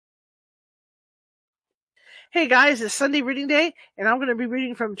Hey guys, it's Sunday Reading Day, and I'm going to be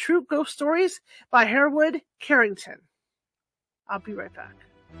reading from True Ghost Stories by Hereward, Carrington. I'll be right back.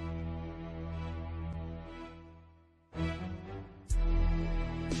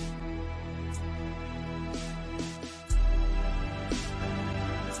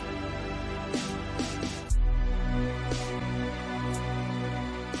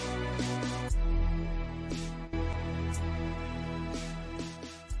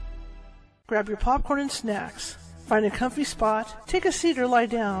 Grab your popcorn and snacks. Find a comfy spot, take a seat or lie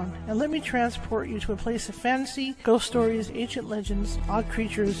down, and let me transport you to a place of fantasy, ghost stories, ancient legends, odd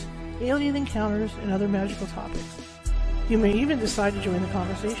creatures, alien encounters, and other magical topics. You may even decide to join the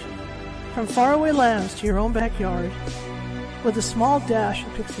conversation. From faraway lands to your own backyard, with a small dash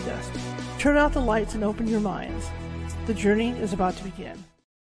of pixie dust. Turn out the lights and open your minds. The journey is about to begin.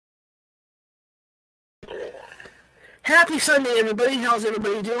 Happy Sunday, everybody. How's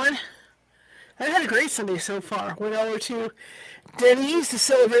everybody doing? I had a great Sunday so far. Went over to Denny's to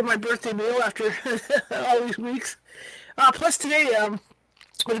celebrate my birthday meal after all these weeks. Plus today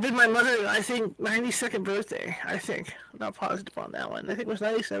would have been my mother's, I think, 92nd birthday. I think. I'm not positive on that one. I think it was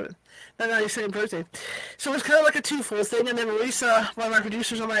 97. Not 92nd birthday. So it was kind of like a twofold thing. And then Marisa, one of my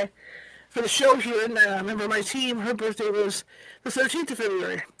producers for the show here, and a member of my team, her birthday was the 13th of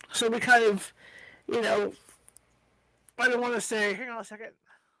February. So we kind of, I don't want to say, hang on a second.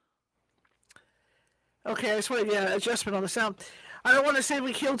 Okay, I just want to get an adjustment on the sound. I don't want to say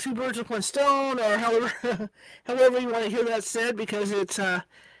we killed two birds with one stone, or however you want to hear that said, because it's, it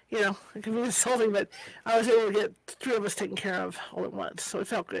can be insulting, but I was able to get three of us taken care of all at once, so it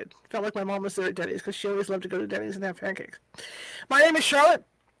felt good. It felt like my mom was there at Denny's, because she always loved to go to Denny's and have pancakes. My name is Charlotte.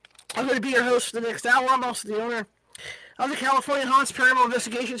 I'm going to be your host for the next hour. I'm also the owner of the California Haunts Paranormal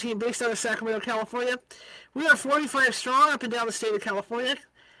Investigation Team based out of Sacramento, California. We are 45 strong up and down the state of California,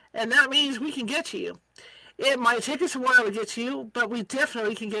 and that means we can get to you. It might take us a while to get to you, but we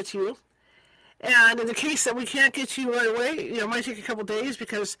definitely can get to you. And in the case that we can't get to you right away, it might take a couple days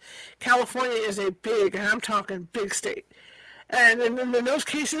because California is a big, and I'm talking big state. And in those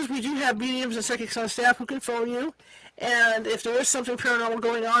cases, we do have mediums and psychics on staff who can phone you. And if there is something paranormal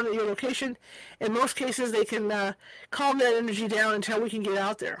going on at your location, in most cases, they can calm that energy down until we can get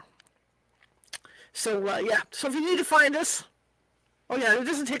out there. So, So if you need to find us, it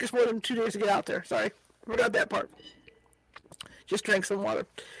doesn't take us more than 2 days to get out there. Sorry. Forgot that part. Just drank some water.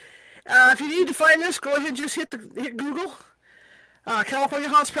 If you need to find us, go ahead and just hit Google. California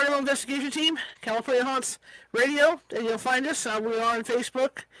Haunts Paranormal Investigation Team, California Haunts Radio, and you'll find us. We are on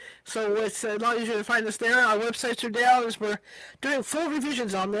Facebook, so it's a lot easier to find us there. Our websites are down as we're doing full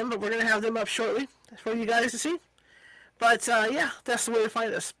revisions on them, but we're going to have them up shortly for you guys to see. But, that's the way to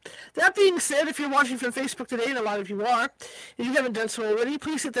find us. That being said, if you're watching from Facebook today, and a lot of you are, if you haven't done so already,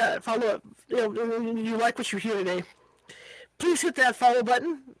 please hit that follow up. You like what you hear today. Please hit that follow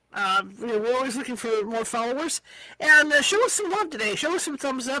button. We're always looking for more followers. And show us some love today. Show us some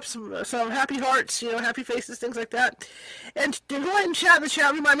thumbs up, some happy hearts, happy faces, things like that. And go ahead and chat in the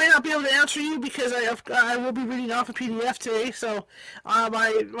chat room. I may not be able to answer you because I will be reading off a PDF today, so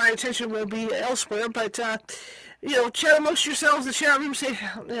my attention will be elsewhere. But, chat amongst yourselves in the chat room, say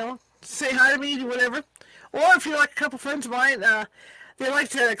hi to me, do whatever. Or if you're like a couple friends of mine, they like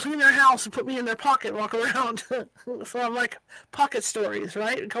to clean their house and put me in their pocket and walk around. So I'm like pocket stories,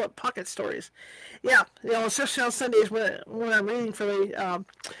 right? We call it pocket stories. Yeah, especially on Sundays when I'm reading for a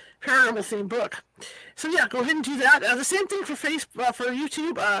paranormal themed book. So go ahead and do that. The same thing for for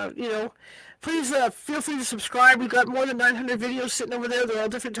YouTube. Please feel free to subscribe. We've got more than 900 videos sitting over there. They're all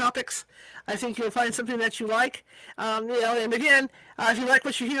different topics. I think you'll find something that you like. And again, if you like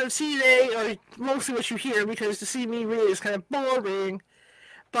what you hear and see today, or mostly what you hear, because to see me read is kind of boring.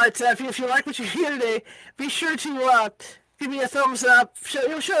 But if you like what you hear today, be sure to give me a thumbs up. Show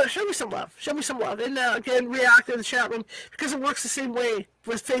me some love. Show me some love. And again, react in the chat room, because it works the same way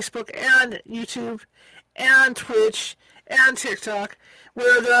with Facebook and YouTube and Twitch and TikTok,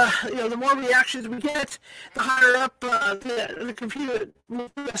 where the more reactions we get, the higher up the computer will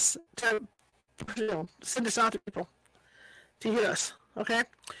do us to send us out to people to hear us. Okay,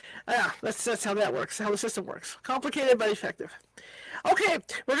 that's how that works. How the system works. Complicated but effective. Okay,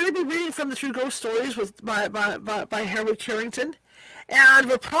 we're going to be reading from the True Ghost Stories by Hereward, Carrington. And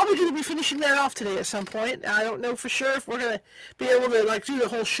we're probably going to be finishing that off today at some point. I don't know for sure if we're going to be able to do the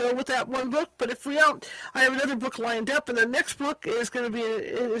whole show with that one book, but if we don't, I have another book lined up, and the next book is going to be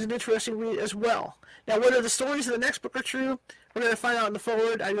an interesting read as well. Now, whether the stories in the next book are true, we're going to find out in the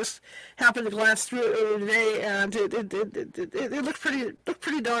forward. I just happened to glance through it earlier today, and it looked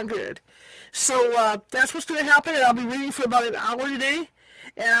pretty darn good. So that's what's going to happen, and I'll be reading for about an hour today.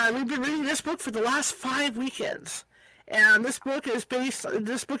 And we've been reading this book for the last 5 weekends. And this book is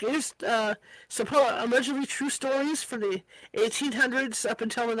allegedly true stories from the 1800s up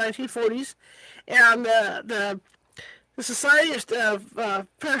until the 1940s. And the Society of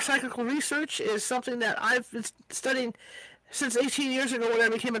Parapsychical Research is something that I've been studying since 18 years ago when I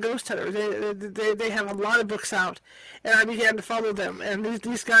became a ghost hunter. They have a lot of books out, and I began to follow them. And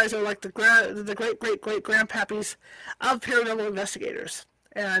these guys are like the great grandpappies of paranormal investigators.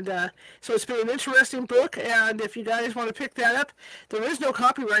 And so it's been an interesting book, and if you guys want to pick that up, there is no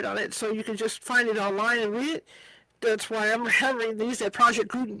copyright on it, so you can just find it online and read it. That's why I'm reading these at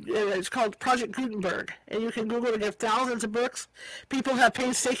it's called Project Gutenberg, and you can Google it. They have thousands of books. People have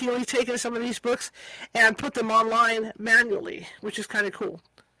painstakingly taken some of these books and put them online manually, which is kind of cool.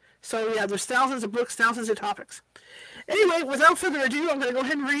 So yeah, there's thousands of books, thousands of topics. Anyway, without further ado, I'm going to go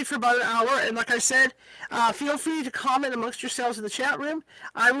ahead and read for about an hour. And like I said, feel free to comment amongst yourselves in the chat room.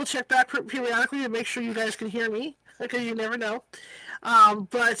 I will check back periodically to make sure you guys can hear me, because you never know.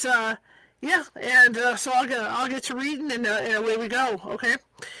 Yeah, and so I'll get to reading, and away we go, okay?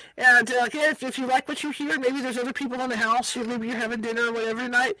 And again, if you like what you hear, maybe there's other people in the house, or maybe you're having dinner or whatever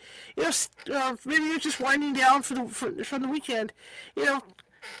tonight. Maybe you're just winding down from the weekend.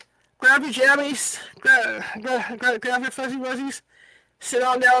 Grab your jammies, grab your fuzzy wuzzies, sit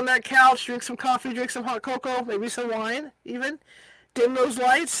on down on that couch, drink some coffee, drink some hot cocoa, maybe some wine, even. Dim those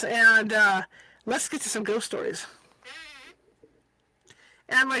lights, and let's get to some ghost stories.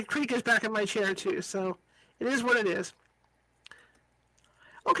 And my creak is back in my chair, too, so it is what it is.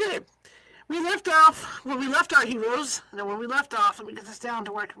 Okay, we left off our heroes. And when we left off, let me get this down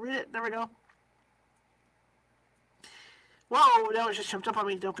to where I can read it. There we go. Whoa, that was just jumped up on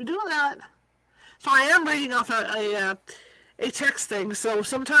me. Don't be doing that. So I am reading off a text thing. So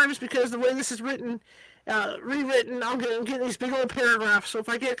sometimes, because the way this is written, rewritten, I'm getting these big old paragraphs. So if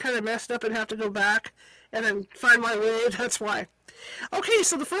I get kind of messed up and have to go back and then find my way, that's why. Okay,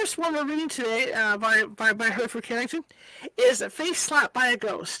 so the first one we're reading today by Hereward Carrington is A Face Slapped by a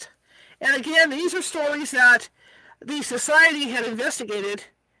Ghost. And again, these are stories that the society had investigated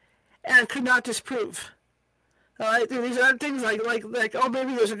and could not disprove. These aren't things like oh,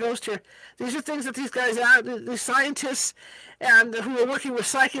 maybe there's a ghost here. These are things that these guys the scientists and who are working with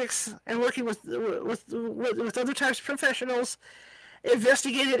psychics and working with other types of professionals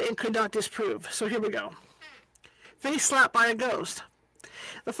investigated and could not disprove. So here we go. Face slapped by a ghost.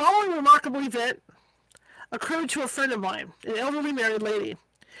 The following remarkable event occurred to a friend of mine, an elderly married lady,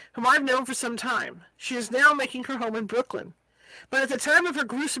 whom I've known for some time. She is now making her home in Brooklyn, but at the time of her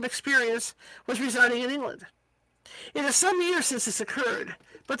gruesome experience was residing in England. It is some years since this occurred,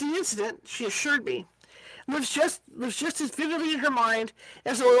 but the incident, she assured me, lives just as vividly in her mind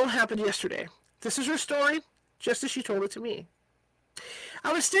as though it happened yesterday. This is her story, just as she told it to me.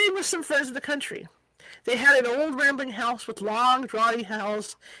 I was staying with some friends in the country. They had an old rambling house with long, draughty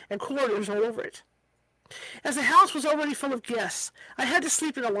halls and corridors all over it. As the house was already full of guests, I had to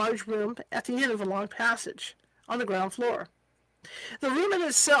sleep in a large room at the end of a long passage, on the ground floor. The room in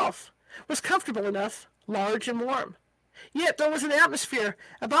itself was comfortable enough, large and warm. Yet there was an atmosphere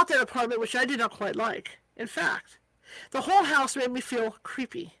about that apartment which I did not quite like. In fact, the whole house made me feel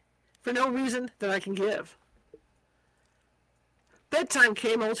creepy, for no reason that I can give. Bedtime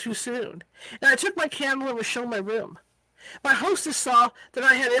came all too soon, and I took my candle and was shown my room. My hostess saw that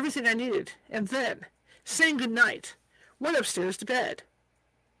I had everything I needed, and then, saying good night, went upstairs to bed.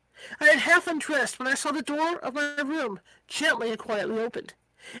 I had half undressed when I saw the door of my room gently and quietly opened,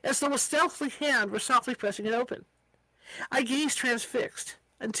 as though a stealthy hand were softly pressing it open. I gazed transfixed,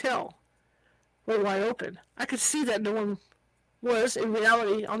 until, when wide open, I could see that no one was, in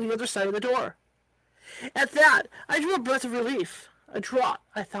reality, on the other side of the door. At that, I drew a breath of relief. A draught,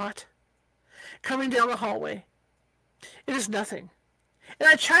 I thought, coming down the hallway. It is nothing. And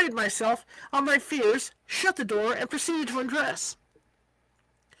I chided myself on my fears, shut the door, and proceeded to undress.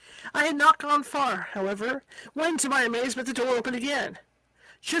 I had not gone far, however, when, to my amazement, the door opened again,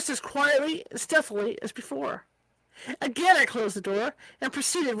 just as quietly and stealthily as before. Again I closed the door and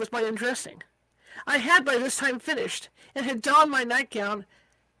proceeded with my undressing. I had by this time finished, and had donned my nightgown,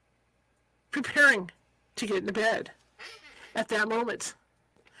 preparing to get into bed. At that moment,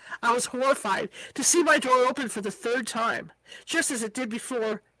 I was horrified to see my door open for the third time, just as it did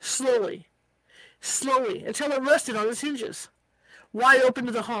before, slowly, until it rested on its hinges, wide open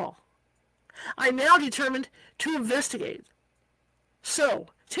to the hall. I now determined to investigate. So,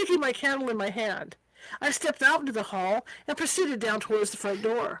 taking my candle in my hand, I stepped out into the hall and proceeded down towards the front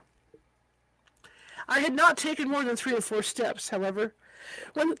door. I had not taken more than 3 or 4 steps, however,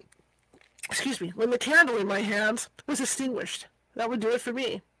 when the candle in my hands was extinguished. That would do it for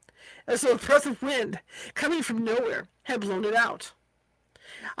me, as though a breath of wind, coming from nowhere, had blown it out.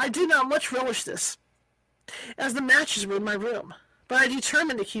 I did not much relish this, as the matches were in my room, but I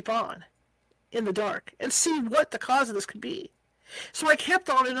determined to keep on, in the dark, and see what the cause of this could be. So I kept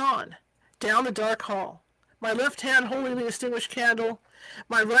on, down the dark hall, my left hand holding the extinguished candle,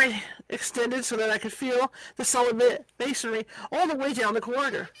 my right extended so that I could feel the solid masonry all the way down the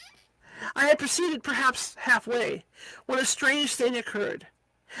corridor. I had proceeded perhaps halfway, when a strange thing occurred.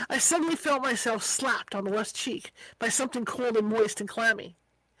 I suddenly felt myself slapped on the left cheek by something cold and moist and clammy.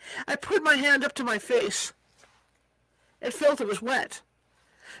 I put my hand up to my face and felt it was wet.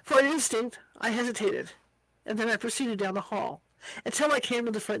 For an instant, I hesitated, and then I proceeded down the hall until I came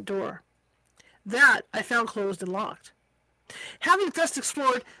to the front door. That I found closed and locked. Having thus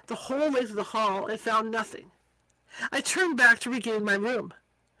explored the whole length of the hall and found nothing, I turned back to regain my room,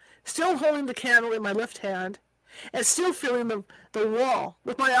 still holding the candle in my left hand, and still feeling the wall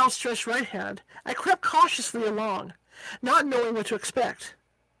with my outstretched right hand. I crept cautiously along, not knowing what to expect.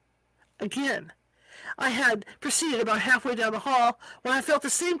 Again, I had proceeded about halfway down the hall when I felt the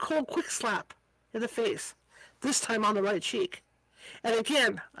same cold, quick slap in the face, this time on the right cheek, and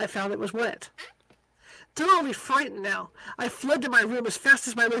again I found it was wet. Thoroughly frightened now, I fled to my room as fast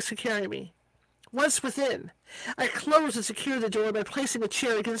as my legs could carry me. Once within, I closed and secured the door by placing a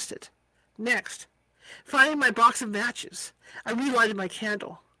chair against it. Next, finding my box of matches, I relighted my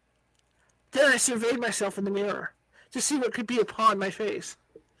candle. Then I surveyed myself in the mirror to see what could be upon my face.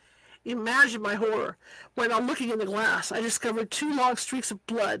 Imagine my horror when, on looking in the glass, I discovered 2 long streaks of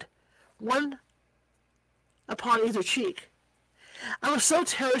blood, one upon either cheek. I was so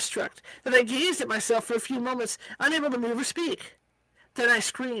terror-struck that I gazed at myself for a few moments, unable to move or speak. Then I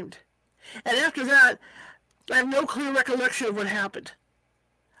screamed, and after that, I have no clear recollection of what happened.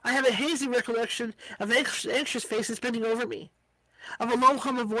 I have a hazy recollection of anxious faces bending over me, of a low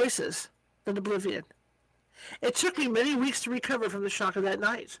hum of voices, then oblivion. It took me many weeks to recover from the shock of that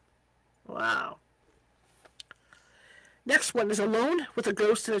night. Wow. Next one is Alone with a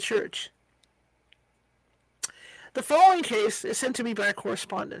Ghost in a Church. The following case is sent to me by a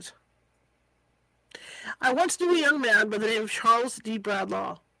correspondent. I once knew a young man by the name of Charles D.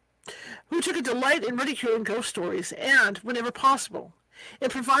 Bradlaugh, who took a delight in ridiculing ghost stories and, whenever possible, in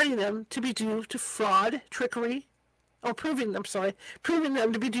proving them to be due to fraud, trickery, or or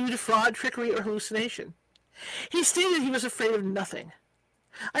hallucination. He stated he was afraid of nothing.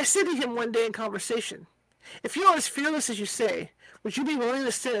 I said to him one day in conversation, "If you are as fearless as you say, would you be willing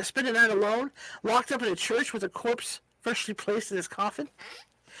to spend a night alone, locked up in a church with a corpse freshly placed in his coffin?"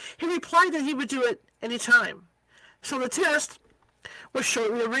 He replied that he would do it any time. So the test was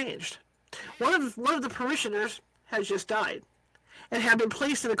shortly arranged. One of the parishioners had just died and had been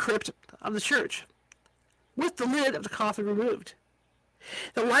placed in the crypt of the church, with the lid of the coffin removed.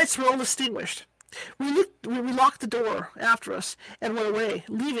 The lights were all extinguished. We locked the door after us and went away,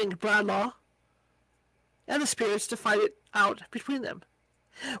 leaving Bradlaugh and the spirits to fight it out between them.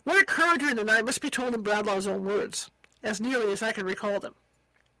 What occurred during the night must be told in Bradlaugh's own words, as nearly as I can recall them.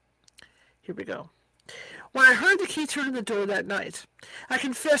 Here we go. When I heard the key turn in the door that night, I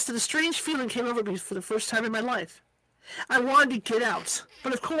confess that a strange feeling came over me for the first time in my life. I wanted to get out,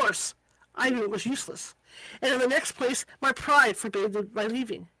 but of course, I knew it was useless, and in the next place, my pride forbade my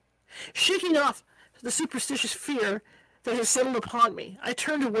leaving. Shaking off the superstitious fear that had settled upon me, I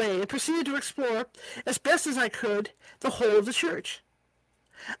turned away and proceeded to explore, as best as I could, the whole of the church.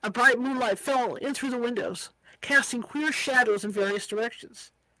 A bright moonlight fell in through the windows, casting queer shadows in various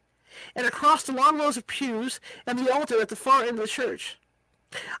directions, and across the long rows of pews and the altar at the far end of the church.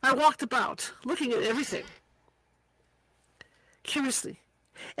 I walked about, looking at everything curiously,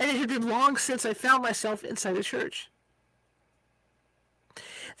 and it had been long since I found myself inside a church.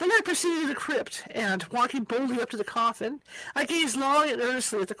 Then I proceeded to the crypt, and, walking boldly up to the coffin, I gazed long and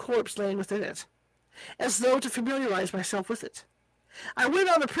earnestly at the corpse laying within it, as though to familiarize myself with it. I went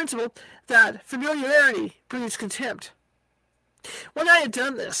on the principle that familiarity breeds contempt. When I had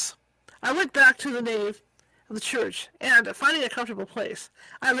done this, I went back to the nave of the church, and, finding a comfortable place,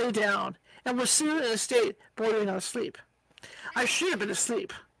 I lay down, and was soon in a state bordering on sleep. I should have been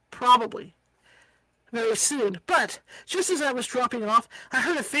asleep, probably, very soon, but just as I was dropping off, I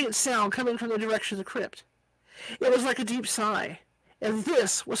heard a faint sound coming from the direction of the crypt. It was like a deep sigh, and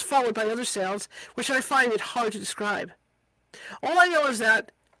this was followed by other sounds which I find it hard to describe. All I know is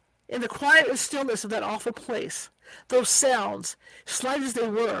that, in the quiet and stillness of that awful place, those sounds, slight as they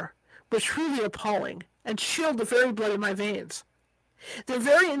were truly appalling, and chilled the very blood in my veins. Their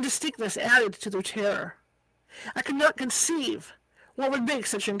very indistinctness added to their terror. I could not conceive what would make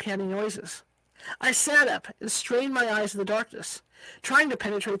such uncanny noises. I sat up and strained my eyes in the darkness, trying to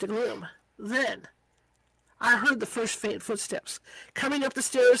penetrate the gloom. Then I heard the first faint footsteps coming up the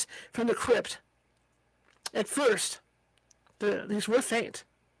stairs from the crypt. At first, these were faint,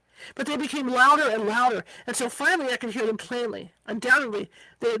 but they became louder and louder until finally I could hear them plainly. Undoubtedly,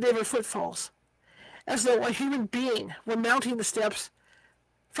 they were footfalls, as though a human being were mounting the steps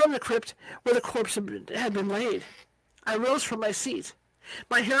from the crypt where the corpse had been laid. I rose from my seat,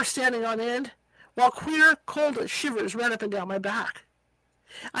 my hair standing on end, while queer, cold shivers ran up and down my back.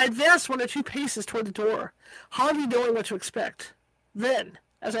 I advanced 1 or 2 paces toward the door, hardly knowing what to expect. Then,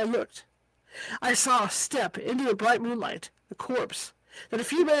 as I looked, I saw step into the bright moonlight the corpse that a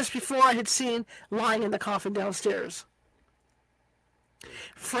few minutes before I had seen lying in the coffin downstairs.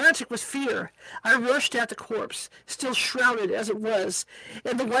 Frantic with fear, I rushed at the corpse, still shrouded as it was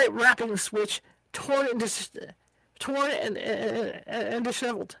in the white wrappings which torn and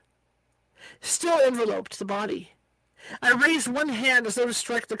disheveled, still enveloped the body. I raised one hand as though to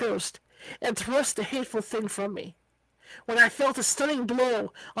strike the ghost, and thrust the hateful thing from me, when I felt a stunning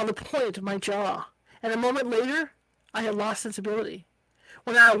blow on the point of my jaw, and a moment later I had lost sensibility.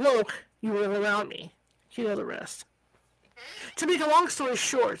 When I awoke, you were around me. You know the rest. To make a long story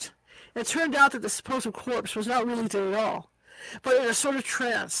short, it turned out that the supposed corpse was not really dead at all, but in a sort of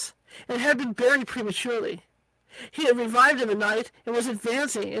trance, and had been buried prematurely. He had revived in the night and was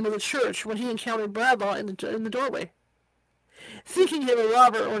advancing into the church when he encountered Bradlaugh in the doorway. Thinking him a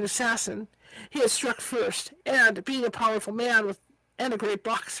robber or an assassin, he had struck first, and, being a powerful man and a great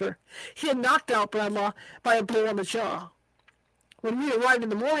boxer, he had knocked out Bradlaugh by a blow on the jaw. When we arrived in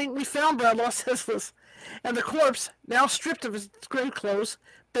the morning, we found Bradlaugh senseless, and the corpse, now stripped of his grave clothes,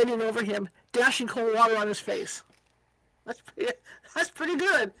 bending over him, dashing cold water on his face. That's pretty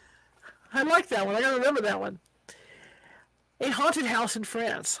good. I like that one. I gotta remember that one. A haunted house in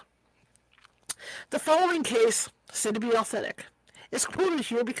France. The following case, said to be authentic, is quoted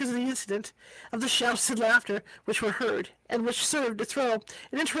here because of the incident of the shouts and laughter which were heard, and which served to throw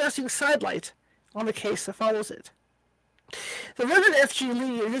an interesting sidelight on the case that follows it. The Reverend F.G.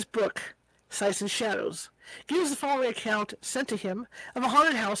 Lee, in his book, Sights and Shadows, gives the following account sent to him of a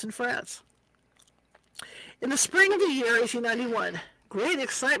haunted house in France. In the spring of the year 1891, great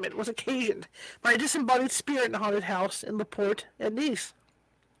excitement was occasioned by a disembodied spirit in a haunted house in Laporte at Nice.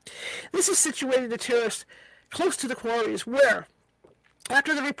 This is situated in a terrace close to the quarries where,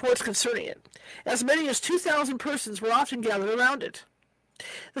 after the reports concerning it, as many as 2,000 persons were often gathered around it.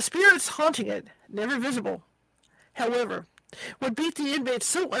 The spirits haunting it, never visible, however, would beat the inmates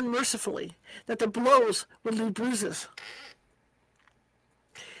so unmercifully that the blows would leave bruises.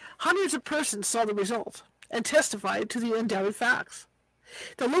 Hundreds of persons saw the result and testified to the undoubted facts.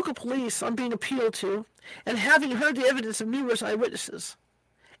 The local police, on being appealed to, and having heard the evidence of numerous eyewitnesses,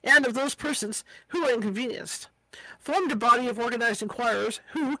 and of those persons who were inconvenienced, formed a body of organized inquirers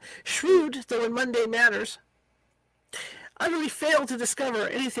who, shrewd though in mundane matters, utterly failed to discover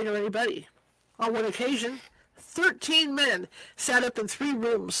anything or anybody. On one occasion, 13 men sat up in 3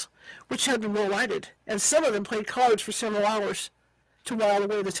 rooms, which had been well lighted, and some of them played cards for several hours to while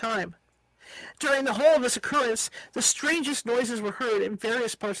away the time. During the whole of this occurrence, the strangest noises were heard in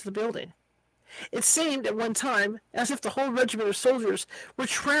various parts of the building. It seemed at one time as if the whole regiment of soldiers were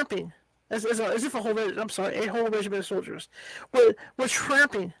tramping, a whole regiment of soldiers were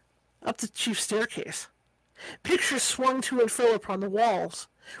tramping up the chief staircase. Pictures swung to and fro upon the walls,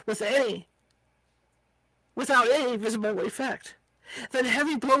 without any visible effect. Then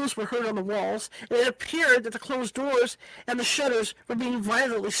heavy blows were heard on the walls, and it appeared that the closed doors and the shutters were being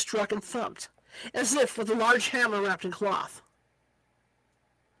violently struck and thumped, as if with a large hammer wrapped in cloth.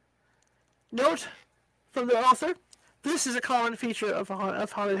 Note from the author, this is a common feature of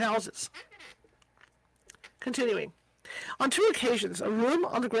haunted houses. Continuing. On 2 occasions, a room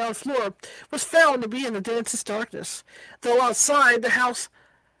on the ground floor was found to be in the densest darkness, though outside the house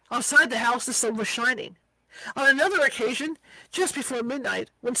the sun was shining. On another occasion, just before midnight,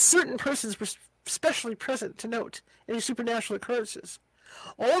 when certain persons were specially present to note any supernatural occurrences,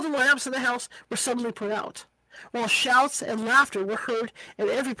 all the lamps in the house were suddenly put out, while shouts and laughter were heard in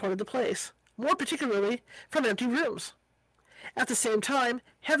every part of the place, more particularly from empty rooms. At the same time,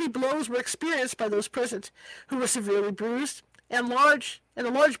 heavy blows were experienced by those present, who were severely bruised, and a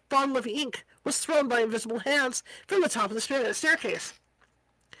large bottle of ink was thrown by invisible hands from the top of the staircase.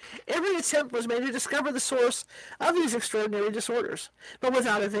 Every attempt was made to discover the source of these extraordinary disorders, but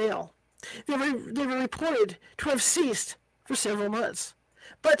without avail. They were reported to have ceased for several months,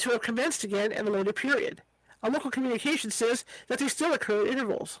 but to have commenced again in a later period. A local communication says that they still occur at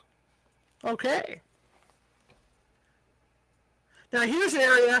intervals. Okay. Now here's an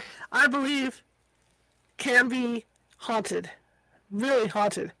area I believe can be haunted, really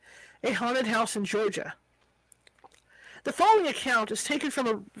haunted. A haunted house in Georgia. The following account is taken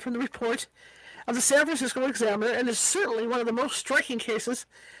from the report of the San Francisco Examiner and is certainly one of the most striking cases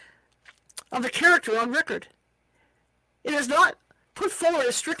of the character on record. It is not put forward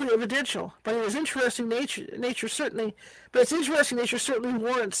as strictly evidential, but its interesting nature certainly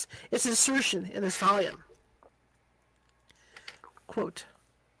warrants its insertion in this volume. Quote,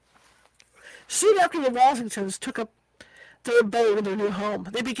 soon after the Walsingtons took up their abode in their new home,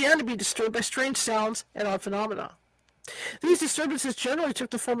 they began to be disturbed by strange sounds and odd phenomena. These disturbances generally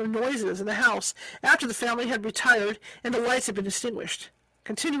took the form of noises in the house after the family had retired and the lights had been extinguished.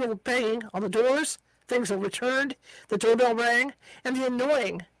 Continual banging on the doors, things overturned, the doorbell rang, and the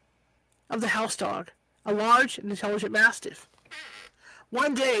annoying of the house dog, a large and intelligent mastiff.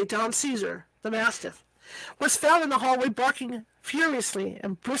 One day, Don Caesar, the mastiff, was found in the hallway barking furiously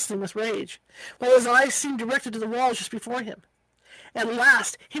and bristling with rage, while his eyes seemed directed to the wall just before him. At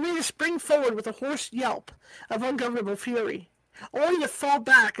last, he made a spring forward with a hoarse yelp of ungovernable fury, only to fall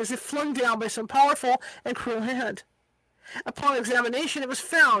back as if flung down by some powerful and cruel hand. Upon examination, it was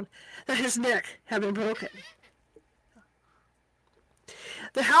found that his neck had been broken.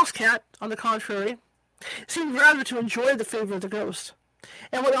 The house cat, on the contrary, seemed rather to enjoy the favor of the ghost,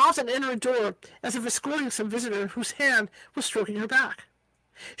 and would often enter a door as if escorting some visitor whose hand was stroking her back.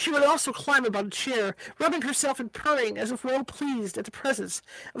 She would also climb about a chair, rubbing herself and purring as if well pleased at the presence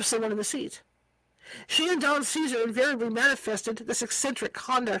of someone in the seat. She and Don Caesar invariably manifested this eccentric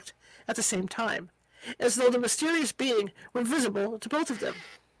conduct at the same time, as though the mysterious being were visible to both of them.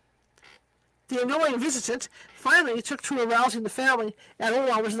 The annoying visitant finally took to arousing the family at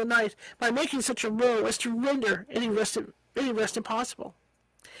all hours of the night by making such a row as to render any rest impossible.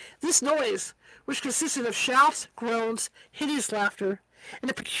 This noise, which consisted of shouts, groans, hideous laughter,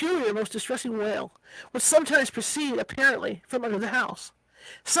 and a peculiar, most distressing wail, would sometimes proceed, apparently, from under the house,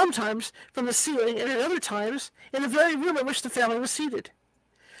 sometimes from the ceiling, and at other times in the very room in which the family was seated.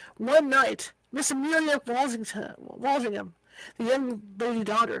 One night, Miss Amelia Walsingham, the young lady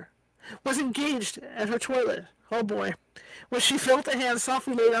daughter, was engaged at her toilet, oh boy, when she felt a hand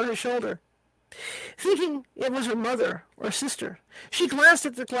softly laid on her shoulder. Thinking it was her mother or sister, she glanced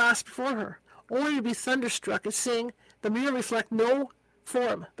at the glass before her, only to be thunderstruck at seeing the mirror reflect no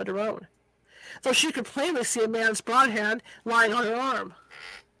form but her own, though she could plainly see a man's broad hand lying on her arm.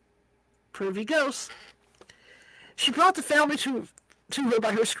 Privy ghosts. She brought the family to her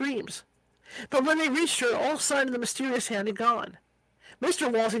by her screams, but when they reached her, all sign of the mysterious hand had gone.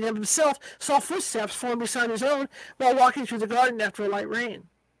 Mr. Walsingham himself saw footsteps form beside his own while walking through the garden after a light rain.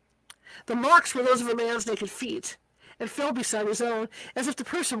 The marks were those of a man's naked feet, and fell beside his own as if the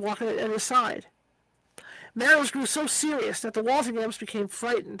person walking at his side. Matters grew so serious that the Walsinghams became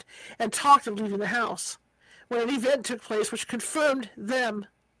frightened and talked of leaving the house, when an event took place which confirmed them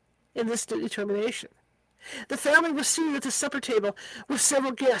in this determination. The family was seated at the supper table with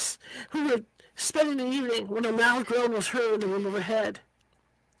several guests who were spending the evening when a loud groan was heard in the room overhead.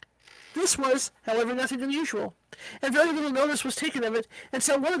 This was, however, nothing unusual, and very little notice was taken of it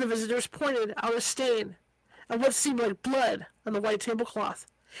until one of the visitors pointed out a stain of what seemed like blood on the white tablecloth,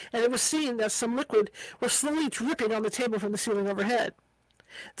 and it was seen that some liquid was slowly dripping on the table from the ceiling overhead.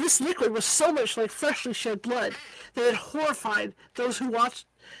 This liquid was so much like freshly shed blood that it horrified those who watched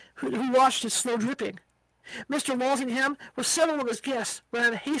its slow dripping. Mr. Walsingham, with several of his guests,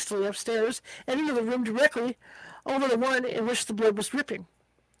 ran hastily upstairs and into the room directly over the one in which the blood was dripping.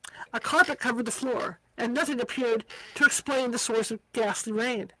 A carpet covered the floor, and nothing appeared to explain the source of ghastly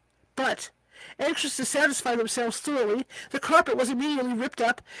rain. But, anxious to satisfy themselves thoroughly, the carpet was immediately ripped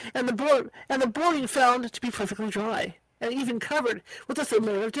up, and the boarding found to be perfectly dry, and even covered with a thin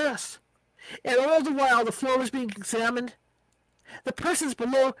layer of dust. And all the while the floor was being examined, the persons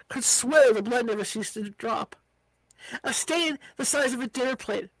below could swear the blood never ceased to drop. A stain the size of a dinner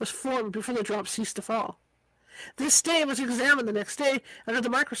plate was formed before the drops ceased to fall. This stain was examined the next day under the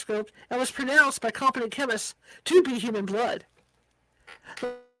microscope and was pronounced by competent chemists to be human blood.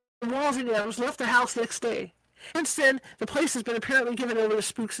 The Walsinghams left the house next day. Since then, the place has been apparently given over to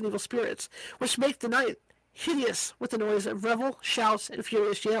spooks and evil spirits, which make the night hideous with the noise of revel, shouts, and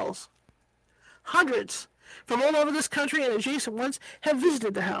furious yells. Hundreds from all over this country and adjacent ones have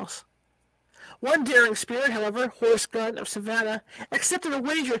visited the house. One daring spirit, however, Horace Gunn of Savannah, accepted a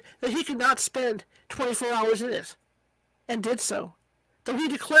wager that he could not spend 24 hours in it, and did so, though he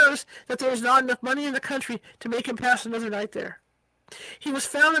declares that there is not enough money in the country to make him pass another night there. He was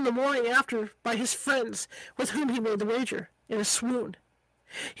found in the morning after by his friends with whom he made the wager, in a swoon.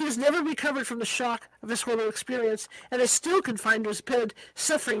 He has never recovered from the shock of this horrible experience, and is still confined to his bed,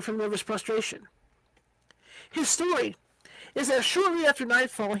 suffering from nervous prostration. His story is that shortly after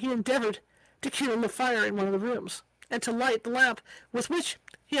nightfall he endeavored to kindle the fire in one of the rooms, and to light the lamp with which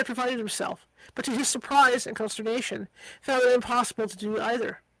he had provided himself, but to his surprise and consternation found it impossible to do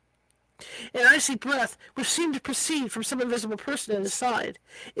either. An icy breath, which seemed to proceed from some invisible person at his side,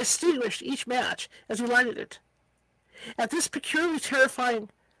 extinguished each match as he lighted it. At this peculiarly terrifying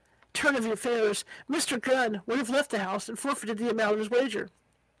turn of affairs, Mr. Gunn would have left the house and forfeited the amount of his wager,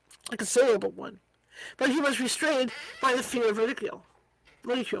 a considerable one, but he was restrained by the fear of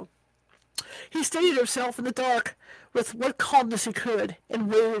ridicule. He steadied himself in the dark with what calmness he could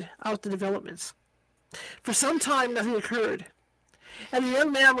and waited out the developments. For some time nothing occurred, and the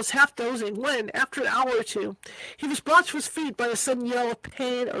young man was half dozing when, after an hour or two, he was brought to his feet by a sudden yell of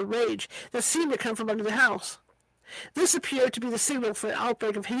pain or rage that seemed to come from under the house. This appeared to be the signal for an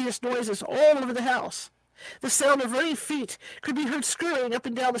outbreak of hideous noises all over the house. The sound of running feet could be heard scurrying up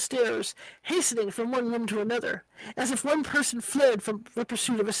and down the stairs, hastening from one room to another, as if one person fled from the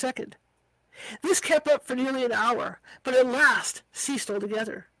pursuit of a second. This kept up for nearly an hour, but at last ceased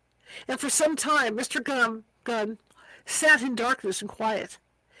altogether, and for some time Mr. Gunn sat in darkness and quiet,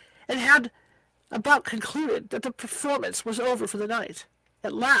 and had about concluded that the performance was over for the night.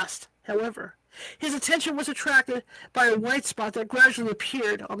 At last, however, his attention was attracted by a white spot that gradually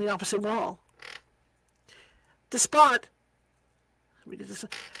appeared on the opposite wall. The spot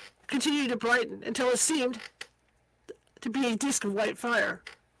continued to brighten until it seemed to be a disk of white fire.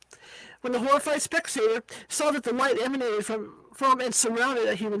 When the horrified spectator saw that the light emanated from and surrounded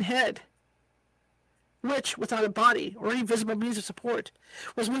a human head, which, without a body or any visible means of support,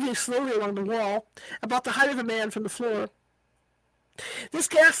 was moving slowly along the wall, about the height of a man from the floor. This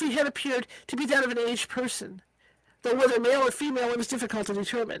ghastly head appeared to be that of an aged person, though whether male or female it was difficult to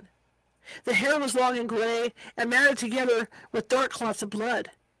determine. The hair was long and gray, and matted together with dark clots of blood,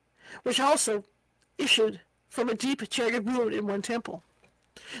 which also issued from a deep, jagged wound in one temple.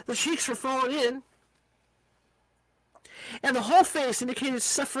 The cheeks were fallen in, and the whole face indicated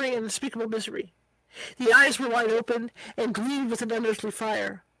suffering and unspeakable misery. The eyes were wide open and gleamed with an unearthly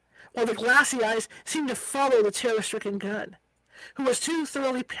fire, while the glassy eyes seemed to follow the terror-stricken Gunn, who was too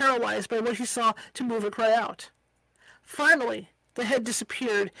thoroughly paralyzed by what he saw to move or cry out. Finally, the head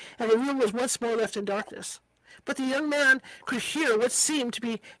disappeared, and the room was once more left in darkness. But the young man could hear what seemed to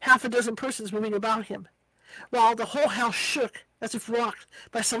be half a dozen persons moving about him, while the whole house shook as if rocked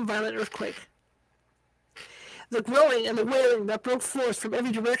by some violent earthquake. The groaning and the wailing that broke forth from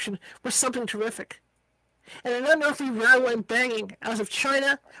every direction was something terrific, and an unearthly rattle and banging as of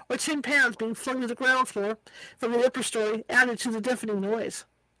china or tin pans being flung to the ground floor from the upper story added to the deafening noise.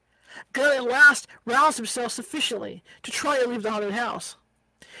 Gunn at last roused himself sufficiently to try and leave the haunted house.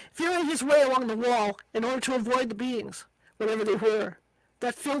 Feeling his way along the wall in order to avoid the beings, whatever they were,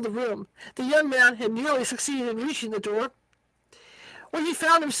 that filled the room, the young man had nearly succeeded in reaching the door when he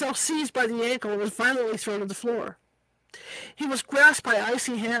found himself seized by the ankle and was violently thrown to the floor. He was grasped by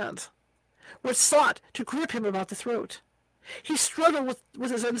icy hands, which sought to grip him about the throat. He struggled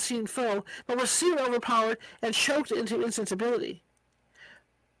with his unseen foe, but was soon overpowered and choked into insensibility.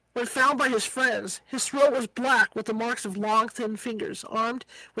 When found by his friends, his throat was black with the marks of long, thin fingers, armed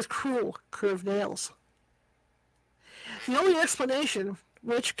with cruel, curved nails. The only explanation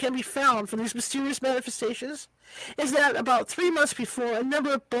which can be found for these mysterious manifestations is that about 3 months before, a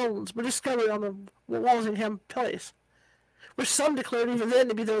number of bones were discovered on the Walsingham place, which some declared even then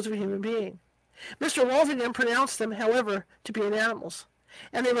to be those of a human being. Mr. Walsingham pronounced them, however, to be an animal's,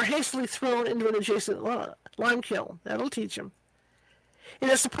 and they were hastily thrown into an adjacent lime kiln. That'll teach him. It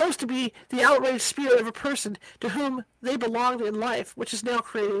is supposed to be the outraged spirit of a person to whom they belonged in life, which is now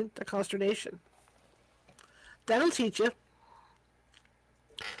creating the consternation. That'll teach you.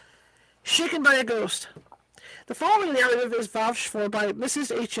 Shaken by a Ghost. The following narrative is vouched for by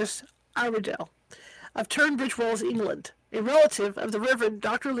Mrs. H.S. Iredell of Tunbridge Wells, England, a relative of the Reverend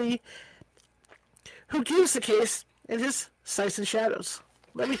Dr. Lee, who gives the case in his Sights and Shadows.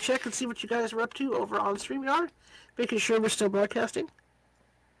 Let me check and see what you guys are up to over on StreamYard, making sure we're still broadcasting.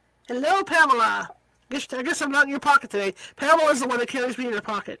 Hello, Pamela. I guess I'm not in your pocket today. Pamela is the one that carries me in her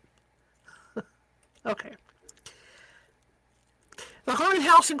pocket. Okay. The haunted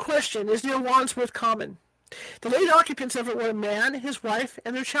house in question is near Wandsworth Common. The late occupants of it were a man, his wife,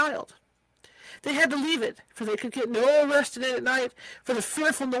 and their child. They had to leave it, for they could get no rest in it at night for the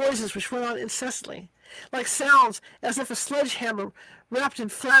fearful noises which went on incessantly, like sounds as if a sledgehammer wrapped in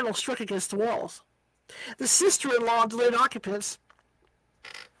flannel struck against the walls. The sister-in-law of the late occupants,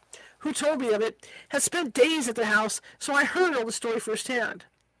 who told me of it, had spent days at the house, so I heard all the story firsthand.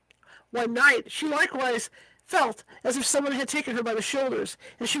 One night, she likewise felt as if someone had taken her by the shoulders,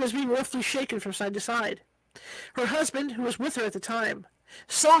 and she was being roughly shaken from side to side. Her husband, who was with her at the time,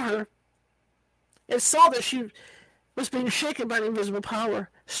 saw her and saw that she was being shaken by an invisible power,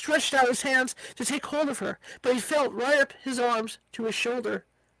 stretched out his hands to take hold of her, but he felt right up his arms to his shoulder,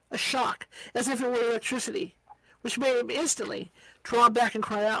 a shock, as if it were electricity, which made him instantly draw back and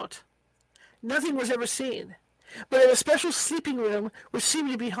cry out. Nothing was ever seen, but in a special sleeping room which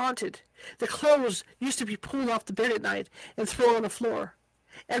seemed to be haunted, the clothes used to be pulled off the bed at night and thrown on the floor,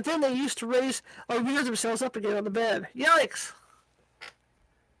 and then they used to raise or rear themselves up again on the bed. Yikes!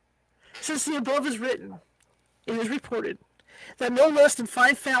 Since the above is written, it is reported that no less than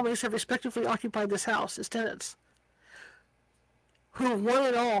 5 families have respectively occupied this house as tenants, who one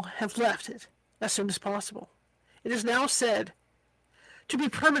and all have left it as soon as possible. It is now said to be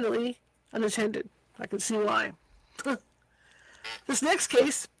permanently unattended. I can see why. This next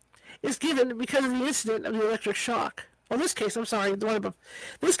case is given because of the incident of the electric shock. Well, this case, I'm sorry, the one above.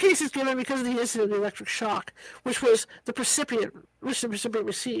 This case is given because of the incident of the electric shock, which the recipient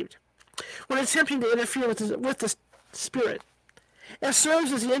received when attempting to interfere with the spirit, and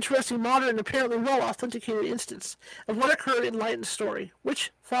serves as the interesting, modern, and apparently well-authenticated instance of what occurred in Lighton's story,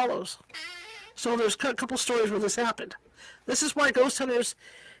 which follows. So there's a couple stories where this happened. This is why ghost hunters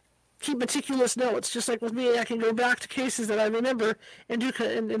keep meticulous notes. Just like with me, I can go back to cases that I remember and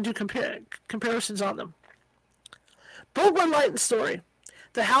do comparisons on them. Bulwer Lytton's story,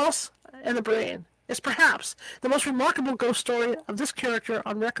 The House and the Brain, is perhaps the most remarkable ghost story of this character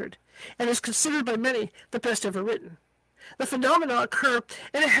on record, and is considered by many the best ever written. The phenomena occur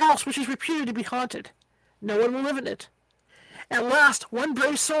in a house which is reputed to be haunted. No one will live in it. At last, one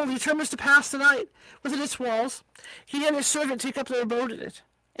brave soul determines to pass the night within its walls. He and his servant take up their abode in it,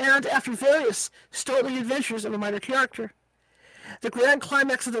 and, after various startling adventures of a minor character, the grand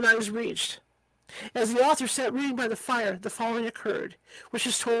climax of the night is reached. As the author sat reading by the fire, the following occurred, which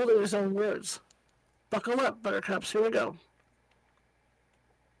is told in his own words. Buckle up, buttercups. Here we go.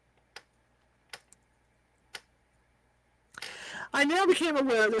 I now became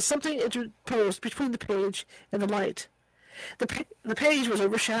aware that something interposed between the page and the light. The page was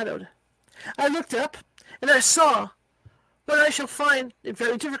overshadowed. I looked up, and I saw what I shall find it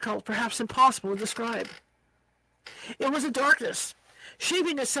very difficult, perhaps impossible, to describe. It was a darkness,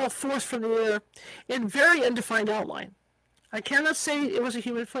 shaping itself forth from the air in very undefined outline. I cannot say it was a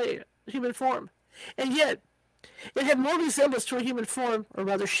human form, and yet it had more resemblance to a human form, or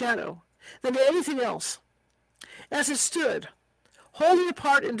rather shadow, than to anything else. As it stood, wholly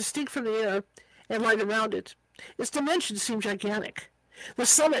apart and distinct from the air and light around it, its dimensions seemed gigantic, the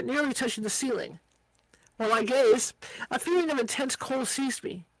summit nearly touching the ceiling. While I gazed, a feeling of intense cold seized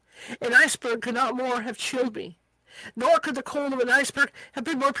me. An iceberg could not more have chilled me, nor could the cold of an iceberg have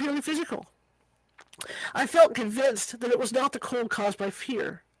been more purely physical. I felt convinced that it was not the cold caused by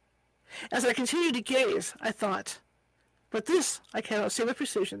fear. As I continued to gaze, I thought, but this I cannot say with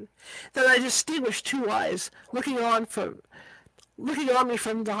precision, that I distinguished 2 eyes looking on me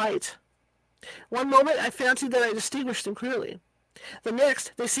from the height. One moment I fancied that I distinguished them clearly. The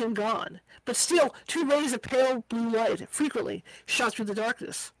next they seemed gone, but still 2 rays of pale blue light frequently shot through the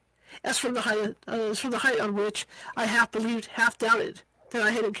darkness, as from the height on which I half believed, half doubted, that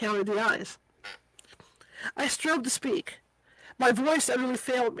I had encountered the eyes. I strove to speak. My voice utterly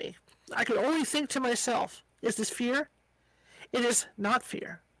failed me. I could only think to myself, is this fear? It is not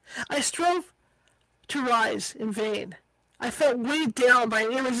fear. I strove to rise in vain. I felt weighed down by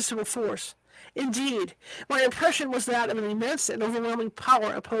an irresistible force. Indeed, my impression was that of an immense and overwhelming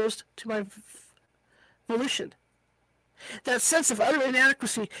power opposed to my volition. That sense of utter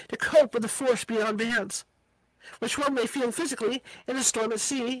inadequacy to cope with a force beyond bounds, which one may feel physically in a storm at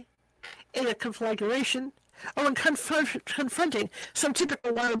sea, in a conflagration, or when confronting some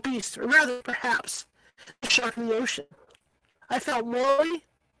typical wild beast, or rather, perhaps, the shark in the ocean. I felt morally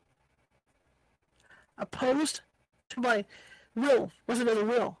opposed to my will was another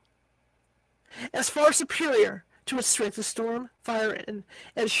will, as far superior to its strength as storm, fire,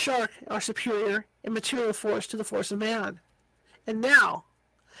 and shark are superior in material force to the force of man. And now,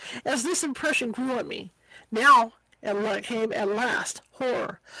 as this impression grew on me, now came at last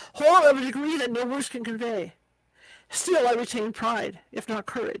horror of a degree that no words can convey. Still I retained pride, if not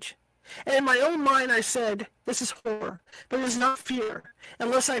courage. And in my own mind I said, this is horror, but it is not fear.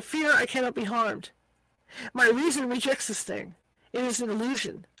 Unless I fear, I cannot be harmed. My reason rejects this thing. It is an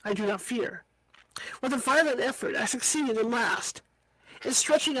illusion. I do not fear. With a violent effort, I succeeded at last in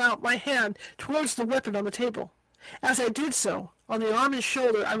stretching out my hand towards the weapon on the table. As I did so, on the arm and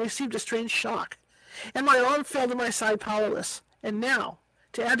shoulder, I received a strange shock, and my arm fell to my side powerless. And now,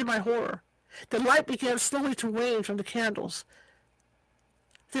 to add to my horror, the light began slowly to wane from the candles.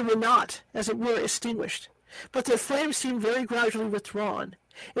 They were not, as it were, extinguished, but their flames seemed very gradually withdrawn.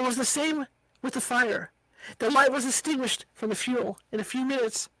 It was the same with the fire. The light was extinguished from the fuel. In a few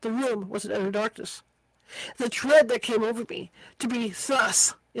minutes, the room was in utter darkness. The dread that came over me, to be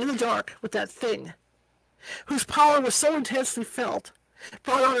thus in the dark with that thing, whose power was so intensely felt,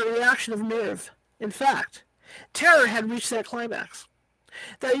 brought on a reaction of nerve. In fact, terror had reached that climax,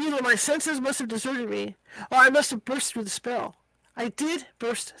 that either my senses must have deserted me, or I must have burst through the spell. I did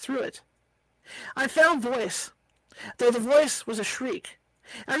burst through it. I found voice, though the voice was a shriek.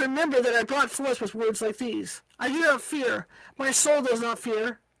 I remember that I brought forth with words like these: I do not fear, my soul does not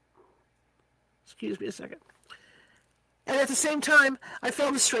fear. Excuse me a second. And at the same time, I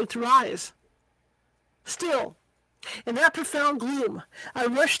felt the strength through eyes. Still, in that profound gloom, I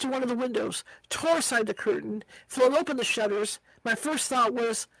rushed to one of the windows, tore aside the curtain, flung open the shutters. My first thought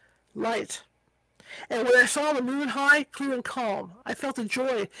was light. And when I saw the moon high, clear and calm, I felt a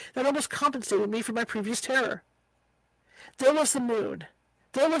joy that almost compensated me for my previous terror. There was the moon.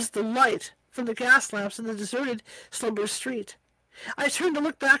 There was the light from the gas lamps in the deserted, slumberous street. I turned to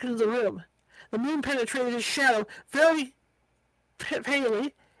look back into the room. The moon penetrated his shadow very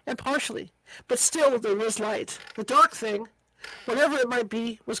palely and partially, but still there was light. The dark thing, whatever it might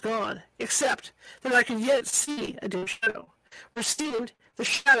be, was gone, except that I could yet see a dim shadow, which seemed the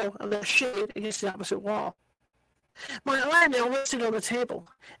shadow of that shade against the opposite wall. My eye now rested on the table,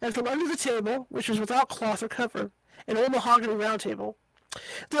 and from under the table, which was without cloth or cover, an old mahogany round table,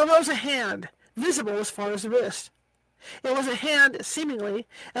 there rose a hand, visible as far as the wrist. It was a hand seemingly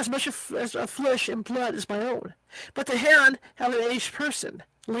as much as of flesh and blood as my own, but the hand of an aged person,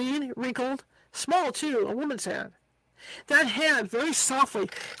 lean, wrinkled, small too, a woman's hand. That hand very softly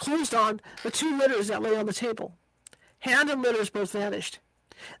closed on the two litters that lay on the table. Hand and litters both vanished.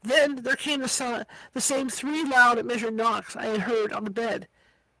 Then there came the same 3 loud and measured knocks I had heard on the bed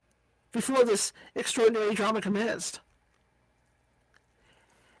before this extraordinary drama commenced.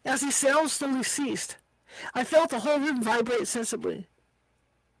 As these sounds slowly ceased, I felt the whole room vibrate sensibly.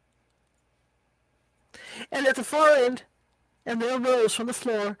 And at the far end, and there rose from the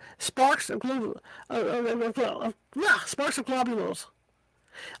floor sparks of globules,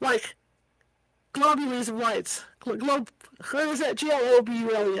 like globules of lights. What is that?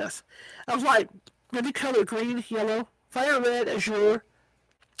 Globules of light, many colored, green, yellow, fire red, azure,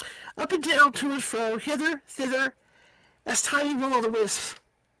 up and down, to and fro, hither, thither, as tiny will-o'-the-wisps.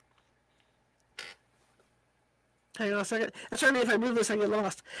 Hang on a second. Certainly if I move this, I get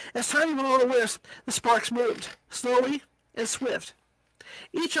lost. As tiny will-o'-the-wisps, the sparks moved, slowly and swift,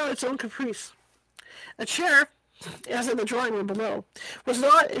 each on its own caprice. A chair, as in the drawing room below, was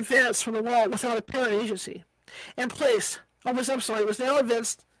not advanced from the wall without apparent agency, and was now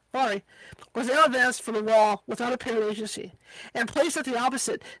advanced from the wall without apparent agency, and placed at the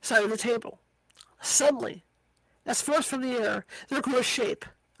opposite side of the table. Suddenly, as forth from the air, there grew a shape,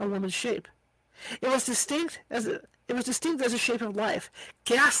 a woman's shape. It was distinct as a shape of life,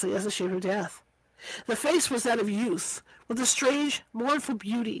 ghastly as the shape of death. The face was that of youth, with a strange, mournful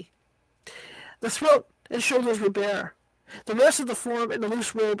beauty. The throat and shoulders were bare, the rest of the form in a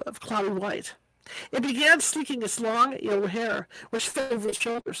loose robe of cloudy white. It began sleeking its long, yellow hair, which fell over its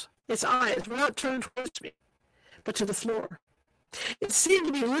shoulders. Its eyes were not turned towards me, but to the floor. It seemed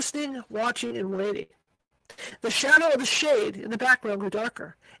to be listening, watching, and waiting. The shadow of the shade in the background grew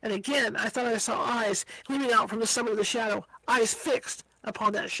darker, and again I thought I saw eyes gleaming out from the summit of the shadow, eyes fixed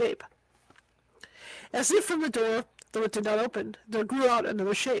upon that shape. As if from the door, though it did not open, there grew out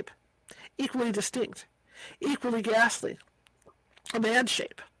another shape, equally distinct, equally ghastly, a man's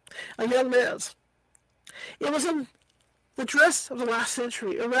shape, a young man's. It was in the dress of the last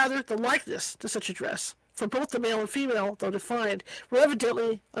century, or rather the likeness to such a dress, for both the male and female, though defined, were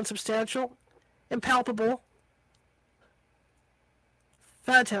evidently unsubstantial, impalpable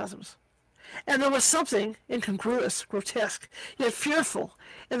phantasms. And there was something incongruous, grotesque, yet fearful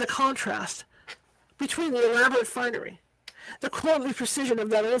in the contrast between the elaborate finery, the courtly precision of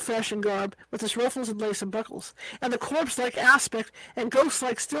that old-fashioned garb with its ruffles and lace and buckles, and the corpse-like aspect and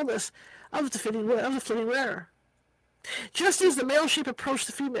ghost-like stillness of the flitting wearer. Just as the male shape approached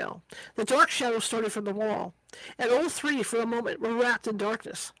the female, the dark shadow started from the wall, and all three for a moment were wrapped in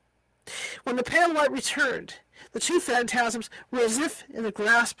darkness. When the pale light returned, the two phantasms were as if in the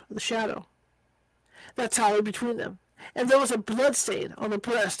grasp of the shadow that towered between them, and there was a blood stain on the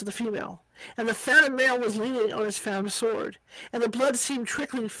breast of the female, and the phantom male was leaning on his phantom sword, and the blood seemed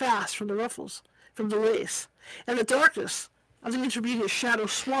trickling fast from the ruffles, from the lace, and the darkness of the intermediate shadow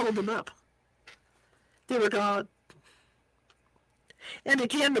swallowed them up. They were gone. And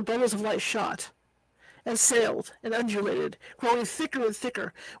again the bubbles of light shot, and sailed and undulated, growing thicker and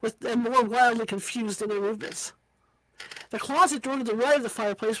thicker and more wildly confused in their movements. The closet door to the right of the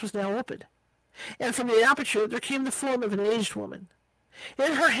fireplace was now open, and from the aperture there came the form of an aged woman.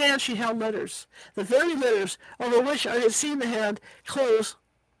 In her hand she held letters, the very letters over which I had seen the hand close,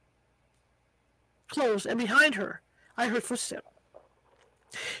 and behind her I heard footsteps.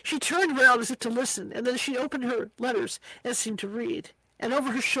 She turned round as if to listen, and then she opened her letters and seemed to read, and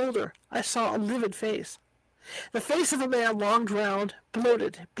over her shoulder I saw a livid face. The face of a man long drowned,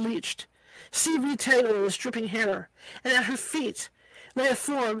 bloated, bleached, seaweed tangled in his dripping hair, and at her feet lay a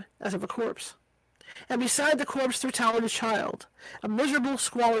form as of a corpse. And beside the corpse there towered a child, a miserable,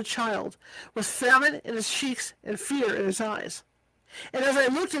 squalid child, with famine in his cheeks and fear in his eyes. And as I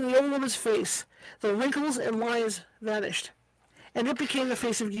looked in the old woman's face, the wrinkles and lines vanished, and it became the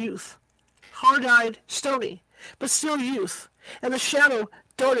face of youth, hard-eyed, stony, but still youth, and the shadow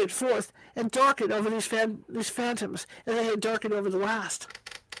darted forth and darkened over these phantoms as they had darkened over the last.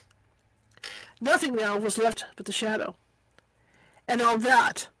 Nothing now was left but the shadow, and on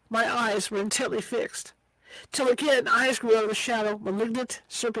that my eyes were intently fixed, till again eyes grew out of the shadow, malignant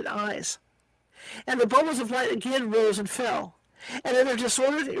serpent eyes, and the bubbles of light again rose and fell, and in their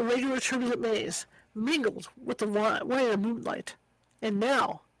disordered, irregular, turbulent maze, mingled with the white of moonlight. And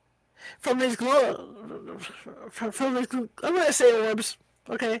now, from these I'm going to say orbs,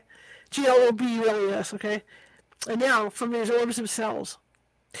 okay? Globulus, okay? And now, from these orbs themselves,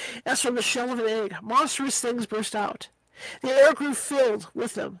 as from the shell of an egg, monstrous things burst out. The air grew filled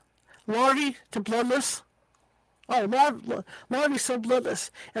with them, larvae to bloodless. Larvae so bloodless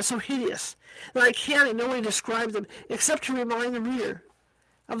and so hideous that I can't in no way describe them except to remind the reader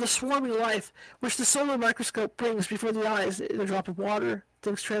of the swarming life which the solar microscope brings before the eyes in a drop of water,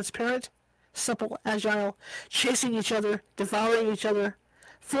 things transparent, supple, agile, chasing each other, devouring each other,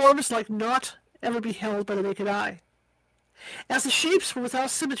 forms like naught ever beheld by the naked eye. As the shapes were without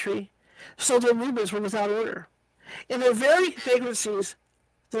symmetry, so their movements were without order. In their very vagrancies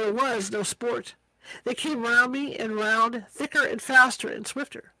there was no sport. They came round me and round, thicker and faster and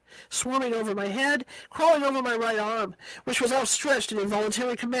swifter, swarming over my head, crawling over my right arm, which was outstretched in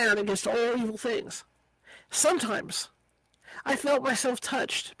involuntary command against all evil things. Sometimes I felt myself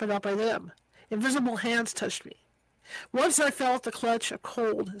touched, but not by them. Invisible hands touched me. Once I felt the clutch of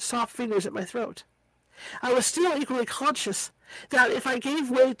cold, soft fingers at my throat. I was still equally conscious that if I gave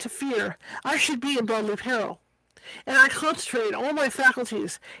way to fear, I should be in bodily peril, and I concentrated all my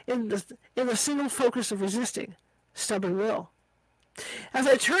faculties in the single focus of resisting, stubborn will. As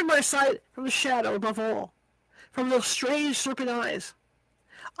I turned my sight from the shadow above all, from those strange serpent eyes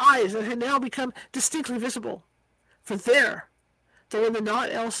that had now become distinctly visible, for there, though in the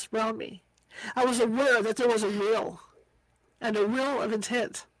naught else round me, I was aware that there was a will, and a will of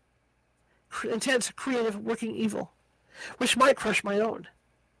intense, creative, working evil, which might crush my own.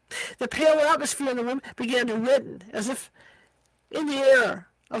 The pale atmosphere in the room began to redden, as if in the air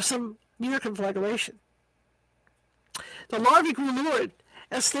of some near conflagration. The larvae grew lurid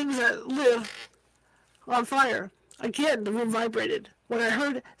as things that live on fire. Again the room vibrated, when I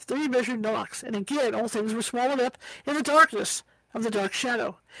heard 3 measured knocks, and again all things were swallowed up in the darkness of the dark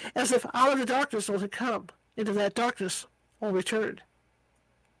shadow, as if out of the darkness all had come, into that darkness all returned.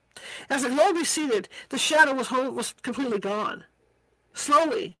 As the glow receded, the shadow was completely gone.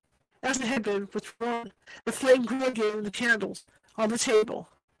 Slowly, as it had been withdrawn, the flame grew again in the candles on the table,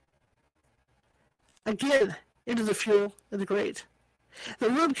 again into the fuel in the grate. The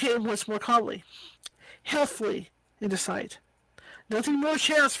room came once more calmly, healthfully into sight. Nothing more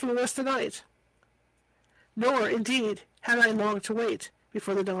chanced for the rest of the night. Nor, indeed, had I long to wait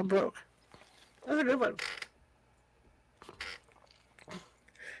before the dawn broke. That was a good one.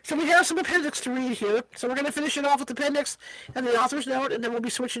 So we have some appendix to read here. So we're going to finish it off with the appendix and the author's note, and then we'll be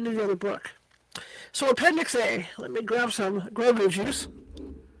switching to the other book. So appendix A. Let me grab some Grogu juice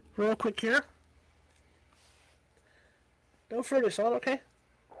real quick here. No furnace on, okay?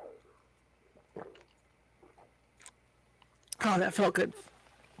 Oh, that felt good.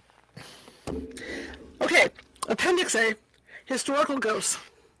 Okay, appendix A. Historical ghosts.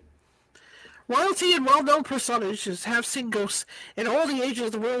 Royalty and well-known personages have seen ghosts in all the ages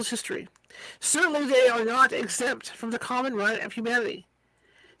of the world's history. Certainly they are not exempt from the common right of humanity,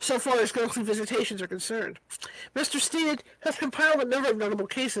 so far as ghostly visitations are concerned. Mr. Steed has compiled a number of notable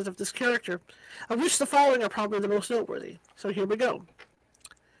cases of this character, of which the following are probably the most noteworthy. So here we go.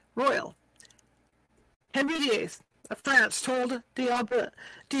 Royal. Henry VIII of France told d'Aubigne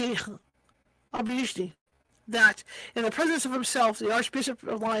that, in the presence of himself, the Archbishop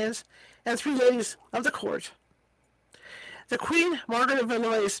of Lyons, and 3 ladies of the court, The Queen, Margaret of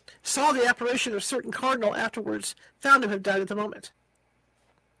Valois, saw the apparition of a certain cardinal afterwards, found him have died at the moment.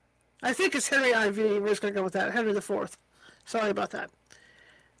 I think it's Henry IV. We're just going to go with that. Henry IV. Sorry about that.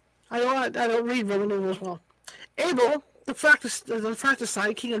 I don't read Roman numerals well. Abel, the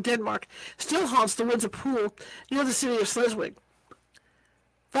fratricide, king of Denmark, still haunts the woods of Poole near the city of Sleswig.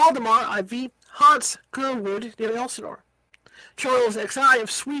 Valdemar IV haunts Hereward near Elsinore. Charles XI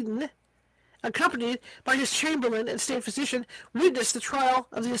of Sweden, accompanied by his chamberlain and state physician, witnessed the trial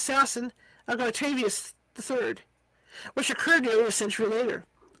of the assassin of Octavius III, which occurred nearly a century later.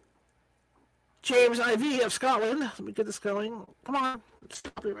 James IV of Scotland, let me get this going. Come on,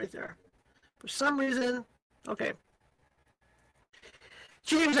 stop it right there. For some reason, okay.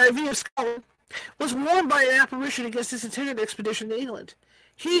 James IV of Scotland was warned by an apparition against his intended expedition to England.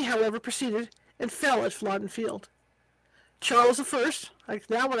 He, however, proceeded and fell at Flodden Field. Charles I, like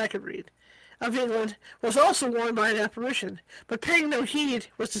that one I could read, of England, was also warned by an apparition, but paying no heed,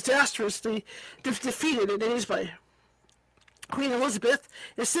 was disastrously defeated at Naseby. Queen Elizabeth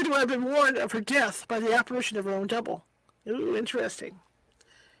is said to have been warned of her death by the apparition of her own double. Ooh, interesting.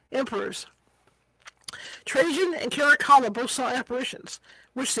 Emperors. Trajan and Caracalla both saw apparitions,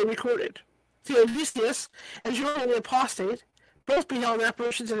 which they recorded. Theodosius and Julian the Apostate both beheld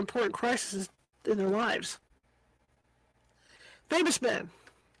apparitions in important crises in their lives. Famous men.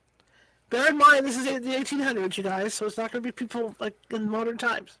 Bear in mind, this is the 1800s, you guys, so it's not going to be people like in modern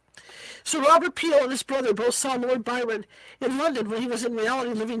times. Sir Robert Peel and his brother both saw Lord Byron in London when he was in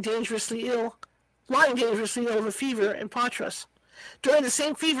reality lying dangerously ill of a fever and Patras. During the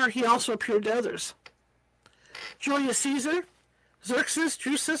same fever, he also appeared to others. Julius Caesar, Xerxes,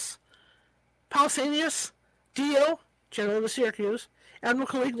 Drusus, Pausanias, Dio, general of Syracuse, Admiral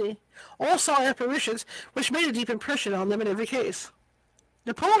Coligny, all saw apparitions which made a deep impression on them in every case.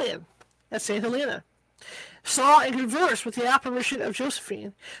 Napoleon, at St. Helena, saw and conversed with the apparition of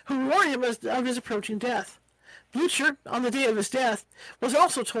Josephine, who warned him of his approaching death. Blucher, on the day of his death, was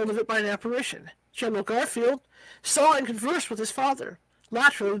also told of it by an apparition. General Garfield saw and conversed with his father,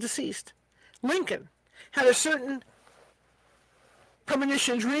 laterally deceased. Lincoln had a certain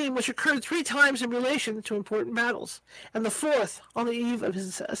premonition dream which occurred 3 times in relation to important battles, and the 4th on the eve of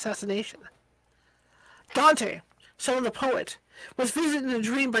his assassination. Dante, son of the poet, was visited in a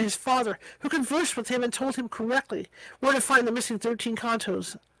dream by his father, who conversed with him and told him correctly where to find the missing 13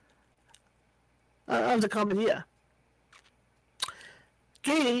 cantos of the Commedia.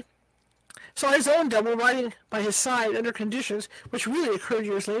 Gady saw his own double riding by his side under conditions which really occurred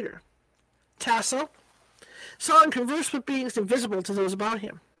years later. Tasso saw and conversed with beings invisible to those about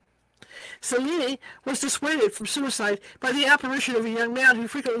him. Cellini was dissuaded from suicide by the apparition of a young man who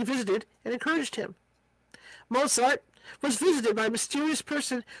frequently visited and encouraged him. Mozart was visited by a mysterious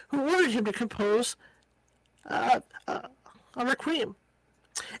person who ordered him to compose a requiem,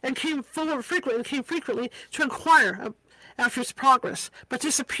 and came frequently to inquire after its progress, but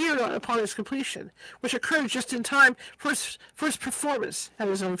disappeared upon its completion, which occurred just in time for his performance at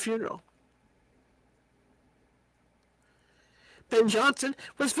his own funeral. Ben Jonson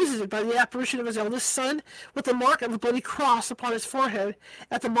was visited by the apparition of his eldest son with the mark of a bloody cross upon his forehead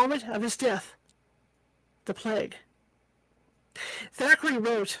at the moment of his death. The plague. Thackeray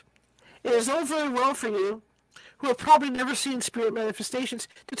wrote, "It is all very well for you, who have probably never seen spirit manifestations,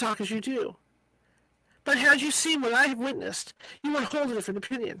 to talk as you do. But had you seen what I have witnessed, you would hold a different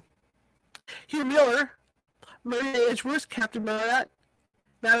opinion. Hugh Miller, Maria Edgeworth, Captain Marat,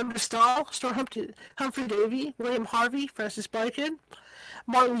 Madame de Stael, Sir Humphrey Davy, William Harvey, Francis Bacon,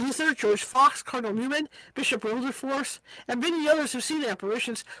 Martin Luther, George Fox, Cardinal Newman, Bishop Wilberforce, and many others have seen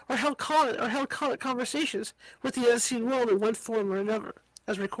apparitions or held conversations with the unseen world in one form or another,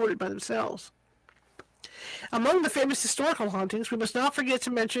 as recorded by themselves. Among the famous historical hauntings, we must not forget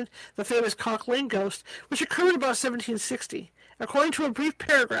to mention the famous Cock Lane ghost, which occurred about 1760. According to a brief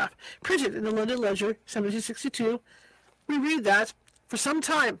paragraph printed in the London Ledger, 1762, we read that, for some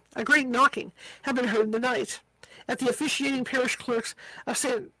time, a great knocking had been heard in the night at the officiating parish clerk's of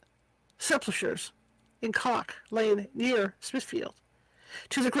St. Sepulchre's in Cock Lane near Smithfield.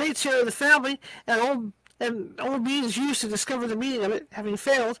 To the great terror of the family and all means used to discover the meaning of it having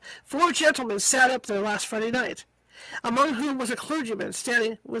failed, 4 gentlemen sat up there last Friday night, among whom was a clergyman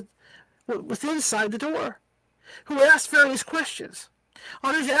standing within inside the door, who asked various questions.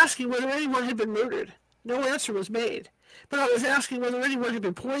 On his asking whether anyone had been murdered, no answer was made, but on his asking whether anyone had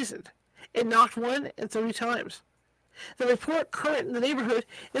been poisoned, it knocked 1 and 30 times. The report current in the neighborhood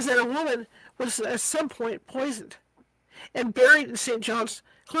is that a woman was at some point poisoned and buried in St. John's,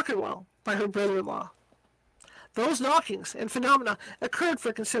 Clerkenwell, by her brother-in-law. Those knockings and phenomena occurred for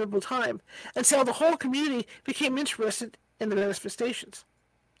a considerable time, until the whole community became interested and the manifestations.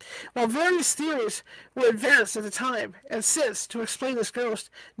 While various theories were advanced at the time and since to explain this ghost,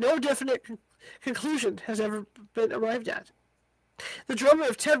 no definite conclusion has ever been arrived at. The drummer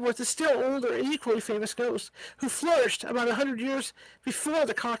of Tedworth is still older and equally famous ghost, who flourished about 100 years before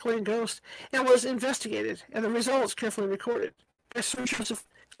the Cock Lane ghost and was investigated, and the results carefully recorded by Sir Joseph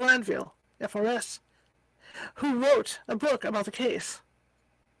Glanville, FRS, who wrote a book about the case.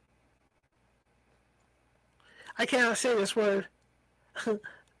 I cannot say this word.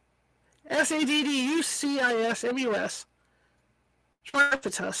 Sadducismus,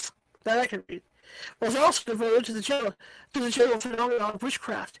 Trithetus, that I can read, was also devoted to the general phenomenon of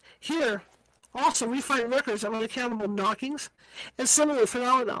witchcraft. Here, also, we find records of unaccountable knockings and similar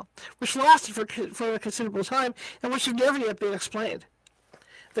phenomena, which lasted for a considerable time and which have never yet been explained.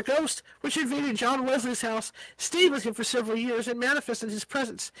 The ghost, which invaded John Wesley's house, stayed with him for several years and manifested his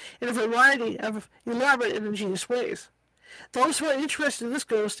presence in a variety of elaborate and ingenious ways. Those who are interested in this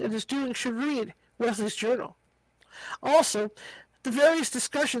ghost and his doings should read Wesley's journal. Also, the various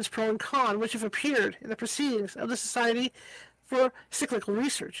discussions pro and con which have appeared in the proceedings of the Society for Cyclical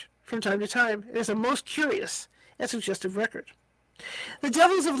Research from time to time is a most curious and suggestive record. The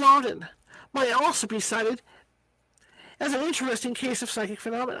Devils of Loudon might also be cited as an interesting case of psychic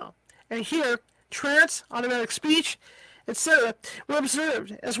phenomena, and here trance, automatic speech, etc. were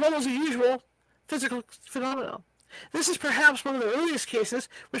observed, as well as the usual physical phenomena. This is perhaps one of the earliest cases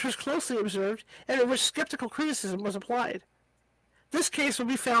which was closely observed and in which skeptical criticism was applied. This case will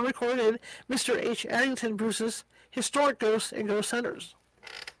be found recorded in Mr. H. Addington Bruce's Historic Ghosts and Ghost Hunters.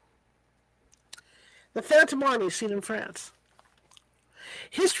 The Phantom Army seen in France.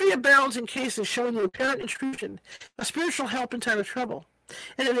 History abounds in cases showing the apparent intrusion of spiritual help in time of trouble,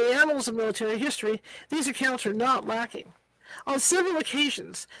 and in the annals of military history, these accounts are not lacking. On several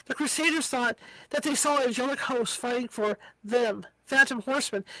occasions, the Crusaders thought that they saw angelic hosts fighting for them, phantom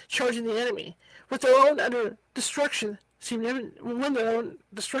horsemen charging the enemy, with their own destruction seemed imminent.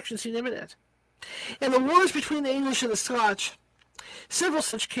 In the wars between the English and the Scotch, several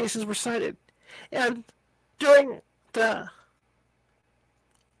such cases were cited, and during the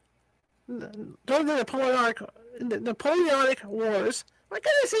Napoleonic Wars, why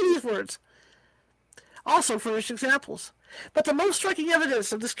can't I say these words? Also furnished examples. But the most striking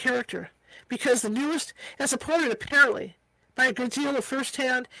evidence of this character, because the newest and supported apparently by a good deal of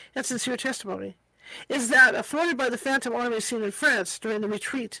first-hand and sincere testimony, is that afforded by the Phantom Army seen in France during the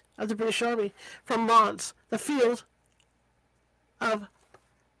retreat of the British Army from Mons, the field of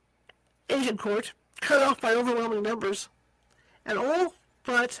Agincourt, cut off by overwhelming numbers, and all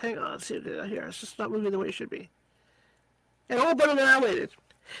but, hang on, let's see here, it's just not moving the way it should be, and all but annihilated.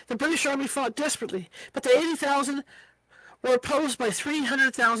 The British Army fought desperately, but the 80,000 were opposed by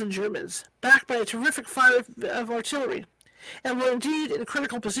 300,000 Germans, backed by a terrific fire of artillery, and were indeed in a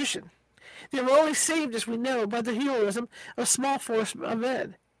critical position. They were only saved, as we know, by the heroism of a small force of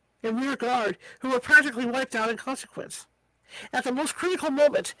men in rear guard, who were practically wiped out in consequence. At the most critical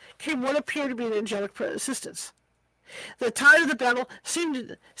moment came what appeared to be an angelic assistance. The tide of the battle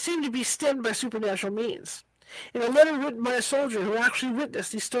seemed to be stemmed by supernatural means. In a letter written by a soldier who actually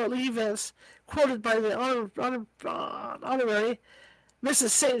witnessed these startling events, quoted by the honorary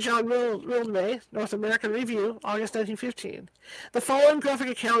Mrs. St. John Mildmay, North American Review, August 1915, the following graphic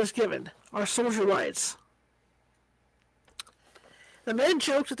account is given. Our soldier writes, "The men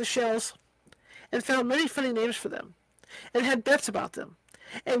joked at the shells and found many funny names for them, and had bets about them,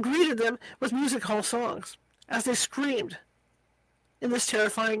 and greeted them with music hall songs, as they screamed in this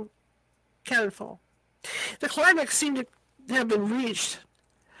terrifying cannonfall. The climax seemed to have been reached,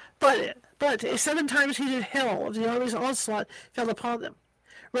 but a 7 times heated hell of the army's onslaught fell upon them,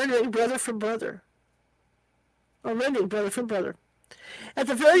 rending brother from brother. At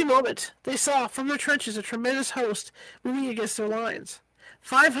the very moment, they saw from their trenches a tremendous host moving against their lines.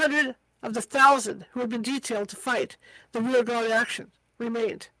 500 of the 1,000 who had been detailed to fight the rear guard action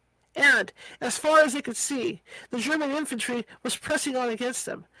remained, and, as far as they could see, the German infantry was pressing on against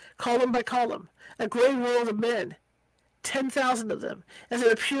them, column by column, a great world of men, 10,000 of them, as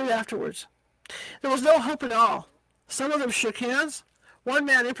it appeared afterwards. There was no hope at all. Some of them shook hands. One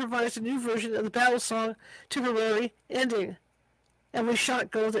man improvised a new version of the battle song, Tipperary, ending, and we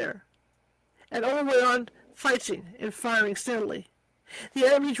shan't go there. And all went on fighting and firing steadily. The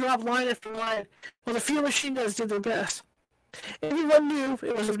enemy dropped line after line, while the few machine guns did their best. Everyone knew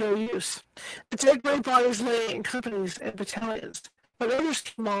it was of no use. The dead gray bodies lay in companies and battalions, but others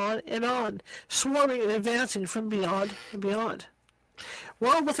came on, swarming and advancing from beyond and beyond.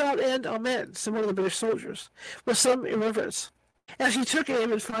 World without end, amen, said one of the British soldiers, with some irreverence, as he took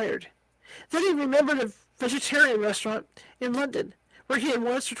aim and fired. Then he remembered a vegetarian restaurant in London, where he had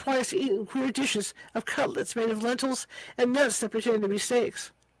once or twice eaten queer dishes of cutlets made of lentils and nuts that pretended to be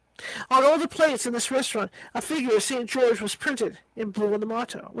steaks. On all the plates in this restaurant, a figure of St. George was printed in blue with the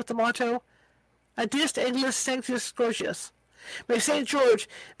motto, Adist Anglis Sanctus Gorgias. May St. George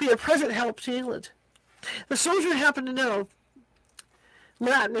be a present help to England. The soldier happened to know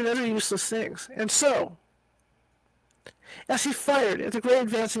Latin and other useless things, and so, as he fired at the great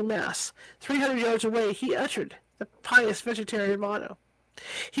advancing mass, 300 yards away, he uttered the pious vegetarian motto.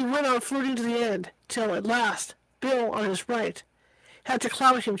 He went on flirting to the end, till at last, Bill, on his right, had to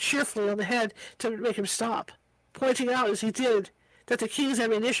clout him cheerfully on the head to make him stop, pointing out as he did that the king's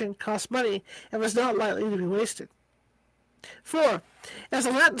ammunition cost money and was not likely to be wasted. For, as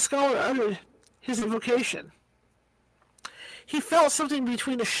the Latin scholar uttered his invocation, he felt something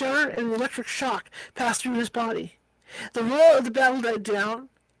between a shudder and an electric shock pass through his body. The roar of the battle died down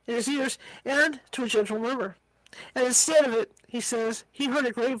in his ears and to a gentle murmur. And instead of it, he says, he heard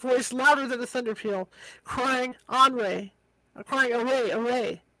a great voice louder than a thunder peal, crying, "Array!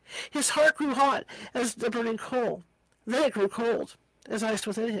 Array!" His heart grew hot as the burning coal. Then it grew cold as ice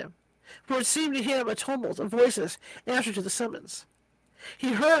within him, for it seemed to him a tumult of voices answered to the summons.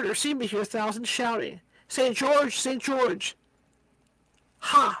 He heard or seemed to hear thousands shouting, "St. George! St. George!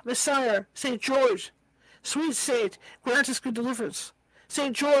 Ha! Messiah! St. George! Sweet Saint, grant us good deliverance!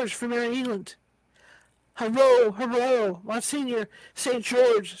 St. George for merry England! Hurrah! Hurrah! Monsignor! St.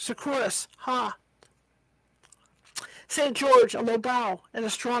 George! Succour us! Ha! St. George, a low bow and a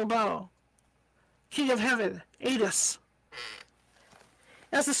strong bow! King of heaven, aid us!"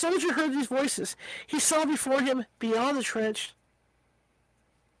 As the soldier heard these voices, he saw before him, beyond the trench,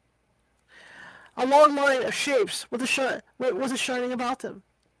 a long line of shapes with a shining about them.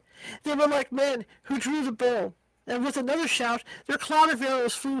 They were like men who drew the bow, and with another shout, their cloud of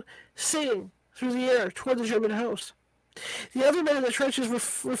arrows flew singing through the air toward the German host. The other men in the trenches were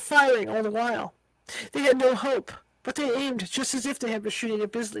firing all the while. They had no hope, but they aimed just as if they had been shooting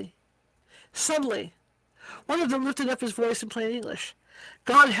at Bisley. Suddenly, one of them lifted up his voice in plain English.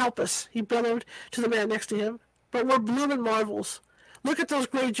 "God help us," he bellowed to the man next to him, "but we're bloomin' marvels. Look at those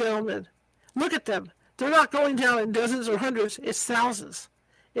great gentlemen. Look at them. They're not going down in dozens or hundreds. It's thousands.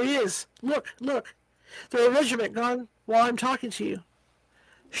 It is. Look. They're a regiment gone while I'm talking to you."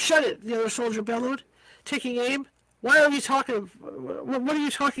 "Shut it," the other soldier bellowed, taking aim. What are you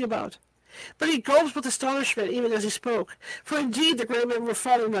talking about?" But he gulped with astonishment even as he spoke, for indeed the great men were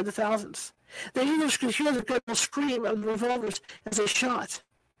falling by the thousands. The English could hear the guttural scream of the revolvers as they shot,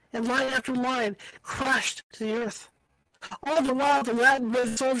 and line after line crashed to the earth. All the while the Latin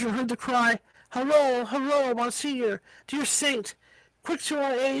red soldier heard the cry, "Hurrah! Hurrah! Monsignor! Dear Saint! Quick to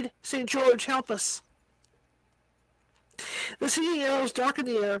our aid! St. George, help us!" The singing arrows darkened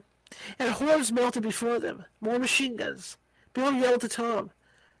the air, and hordes melted before them. More machine guns. Bill yelled to Tom.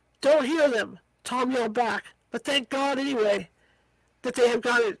 "Don't hear them!" Tom yelled back, "but thank God anyway that they have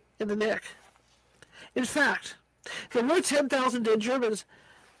got it in the neck." In fact, there were 10,000 dead German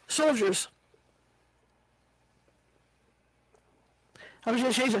soldiers. I was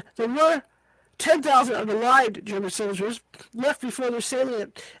going to change that. There were 10,000 unallied German soldiers left before the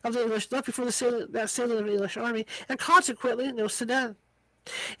salient of the English, left before the salient of the English army, and consequently no Sedan.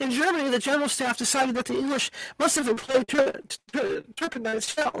 In Germany, the general staff decided that the English must have employed turpentine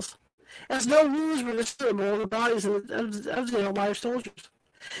shells, as no wounds were discernible in the bodies of the allied soldiers.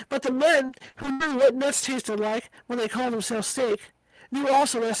 But the men who knew what nuts tasted like when they called themselves steak knew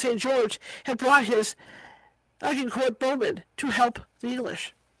also that St. George had brought his Agincourt bowmen to help the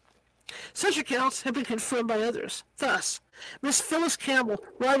English. Such accounts have been confirmed by others. Thus, Miss Phyllis Campbell,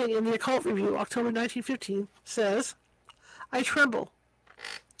 writing in the Occult Review, October 1915, says, "I tremble,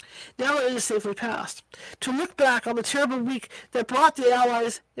 now it is safely past, to look back on the terrible week that brought the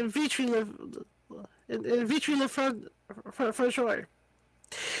Allies in vitry for joy.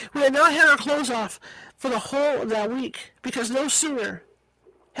 We had not had our clothes off for the whole of that week, because no sooner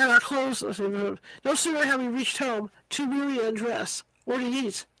had we reached home, too weary to undress or to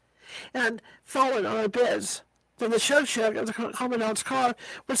eat, and fallen on our beds, than the chug-chug of the commandant's car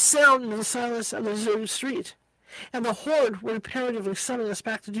would sound into the silence of the deserted street, and the horn would imperatively summon us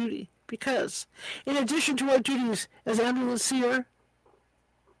back to duty, because, in addition to our duties as ambulancier,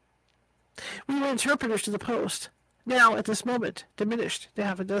 we were interpreters to the post, now, at this moment, diminished to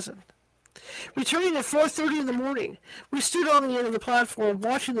half a dozen. Returning at 4:30 in the morning, we stood on the end of the platform,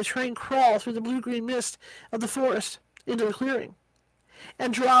 watching the train crawl through the blue-green mist of the forest into the clearing,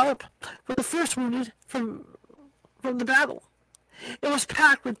 and draw up with the first wounded from the battle. It was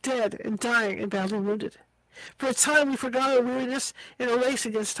packed with dead and dying and badly wounded. For a time we forgot our weariness in a race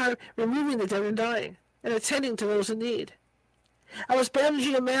against time, removing the dead and dying, and attending to those in need. I was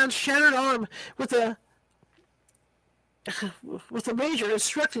bandaging a man's shattered arm with a major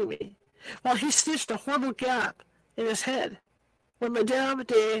instructing me, while he stitched a horrible gap in his head. When Madame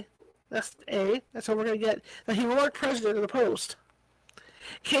de, that's what we're going to get, the heroic president of the post,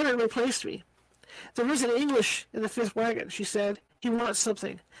 came and replaced me. There isn't English in the fifth wagon, she said. He wants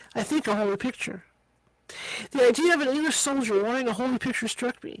something. I think a holy picture. The idea of an English soldier wanting a holy picture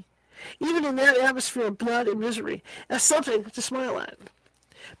struck me, even in that atmosphere of blood and misery, as something to smile at.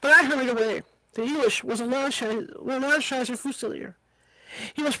 But I hurried away. The English was a Landscheiser Fusilier.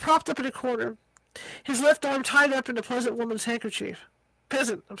 He was propped up in a corner, his left arm tied up in a peasant woman's handkerchief, and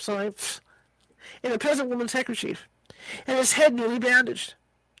his head newly bandaged.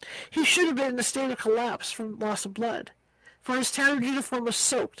 He should have been in a state of collapse from loss of blood, for his tattered uniform was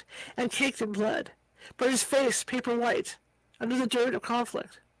soaked and caked in blood, but his face paper white, under the dirt of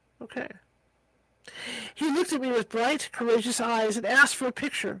conflict. Okay. He looked at me with bright, courageous eyes and asked for a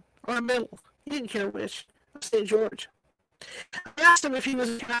picture, or a medal, he didn't care which, of St. George. I asked him if he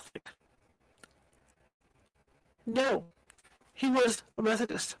was a Catholic. No, he was a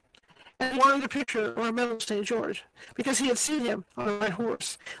Methodist, and wanted a picture or a medal of St. George, because he had seen him on a white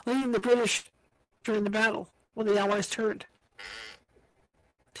horse, leading the British during the battle, when the Allies turned.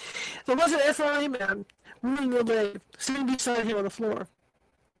 There was an FRA man, ruling the leg, sitting beside him on the floor.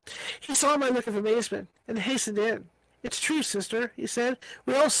 He saw my look of amazement, and hastened in. It's true, sister, he said.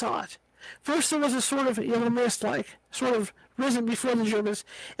 We all saw it. First there was a sort of yellow mist, sort of risen before the Germans,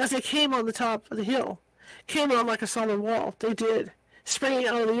 as they came on the top of the hill. Came on like a solid wall. They did. Springing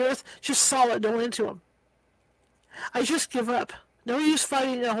out of the earth, just solid, no into them. I just give up. No use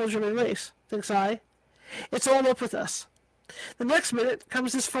fighting a whole German race, thinks I. It's all up with us. The next minute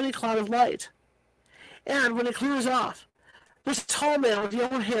comes this funny cloud of light. And when it clears off, there's a tall man with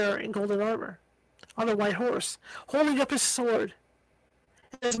yellow hair and golden armor, on a white horse, holding up his sword,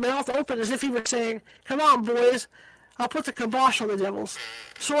 and his mouth open as if he were saying, "Come on, boys, I'll put the kibosh on the devils."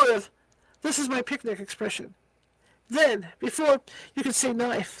 Sort of, this is my picnic expression. Then, before you could say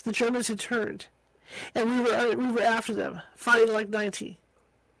knife, the Germans had turned, and we were after them, fighting like 90.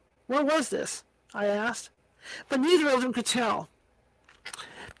 Where was this? I asked, but neither of them could tell.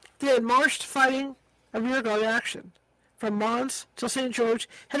 They had marched, fighting a rearguard action. From Mons till St. George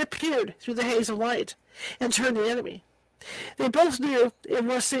had appeared through the haze of light and turned the enemy. They both knew it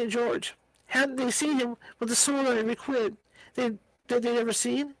was St. George. Hadn't they seen him with the sword on every quid that they'd ever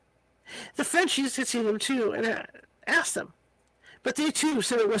seen? The Frenchies had seen him too and asked them, but they too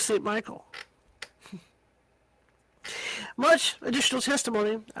said it was St. Michael. Much additional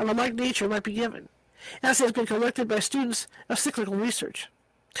testimony of a like nature might be given, as has been collected by students of cyclical research.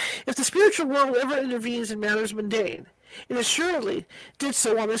 If the spiritual world ever intervenes in matters mundane, it assuredly did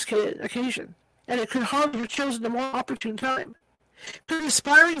so on this occasion, and it could hardly have chosen a more opportune time. Could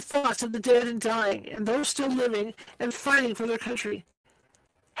inspiring thoughts of the dead and dying, and those still living and fighting for their country,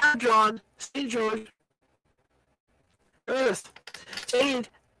 have drawn St. George earth to aid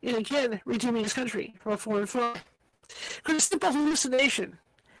in again redeeming his country from a foreign foe? Could a simple hallucination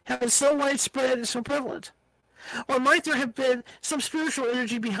have been so widespread and so prevalent? Or might there have been some spiritual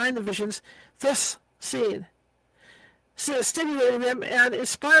energy behind the visions thus seen, stimulating them and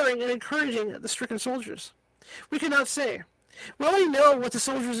inspiring and encouraging the stricken soldiers? We cannot say. We only know what the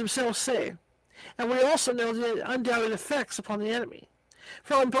soldiers themselves say, and we also know the undoubted effects upon the enemy,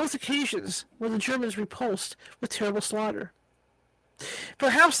 for on both occasions were the Germans repulsed with terrible slaughter.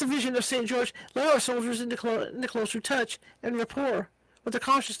 Perhaps the vision of St. George led our soldiers into closer touch and rapport with the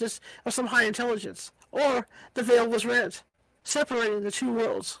consciousness of some high intelligence, or the veil was rent, separating the two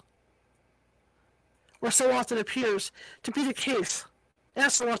worlds. Or so often appears to be the case,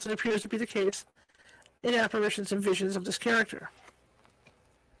 in apparitions and visions of this character.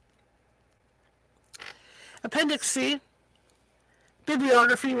 Appendix C,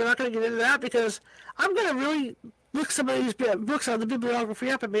 bibliography. We're not going to get into that because I'm going to really look some of these books on the bibliography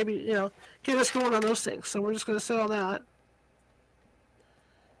up and maybe, get us going on those things. So we're just going to sit on that.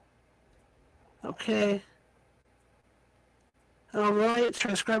 Okay. All right,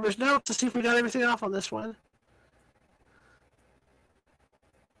 transcribers notes to see if we got everything off on this one.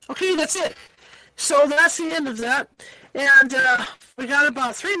 Okay, that's it. So that's the end of that. And we got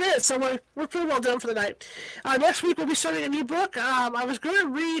about 3 minutes, so we're pretty well done for the night. Next week we'll be starting a new book. I was going to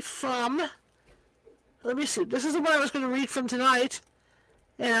read from, let me see, this is the one I was going to read from tonight.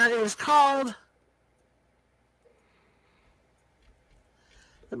 And it was called,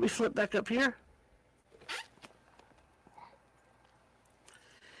 let me flip back up here.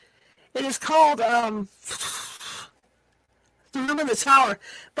 It is called The Room in the Tower.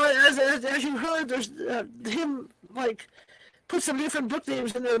 But as you heard, there's him like put some different book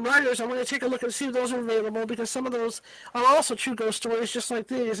names in the writers. I want to take a look and see if those are available, because some of those are also true ghost stories, just like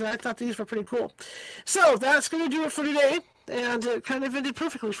these, and I thought these were pretty cool. So that's going to do it for today, and it kind of ended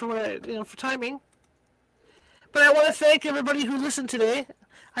perfectly for for timing. But I want to thank everybody who listened today.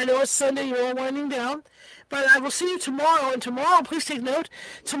 I know it's Sunday, you're all winding down, but I will see you tomorrow. And tomorrow, please take note,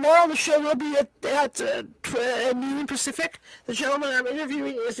 tomorrow the show will be at noon Pacific. The gentleman I'm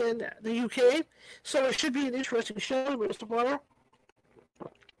interviewing is in the UK, so it should be an interesting show. Where's the water?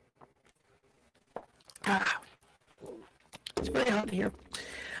 It's very hot here.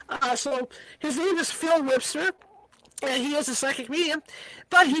 So his name is Phil Webster, and he is a psychic medium,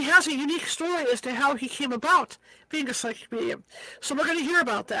 but he has a unique story as to how he came about being a psychic medium. So we're going to hear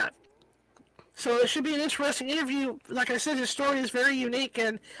about that. So it should be an interesting interview. Like I said, his story is very unique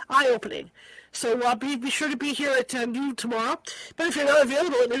and eye-opening. So be sure to be here at noon tomorrow. But if you're not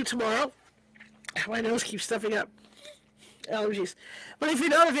available at noon tomorrow, my nose keeps stuffing up. Allergies. But if you're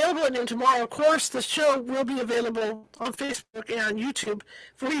not available at noon tomorrow, of course, the show will be available on Facebook and YouTube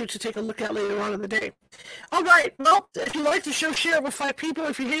for you to take a look at later on in the day. All right. Well, if you like the show, share it with 5 people.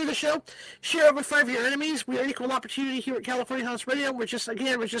 If you hate the show, share it with 5 of your enemies. We are Equal Opportunity here at California Haunts Radio. We're just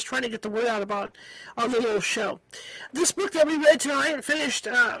trying to get the word out about our little show. This book that we read tonight and finished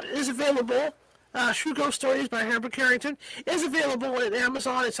is available. True Ghost Stories by Hereward Carrington is available at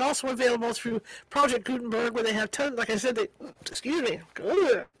Amazon. It's also available through Project Gutenberg, where they have tons. Like I said,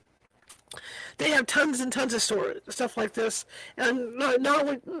 they have tons and tons of stuff like this. And not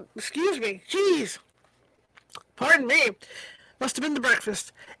only, jeez, pardon me, must have been the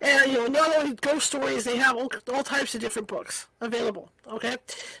breakfast. And not only ghost stories, they have all types of different books available. Okay,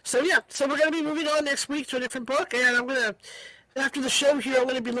 so we're going to be moving on next week to a different book, and I'm going to. After the show here, I'm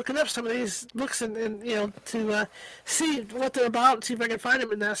going to be looking up some of these books and to see what they're about and see if I can find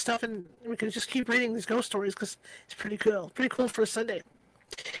them and that stuff, and we can just keep reading these ghost stories because it's pretty cool. Pretty cool for a Sunday.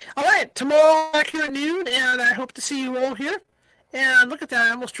 All right, tomorrow back here at noon, and I hope to see you all here. And look at that, I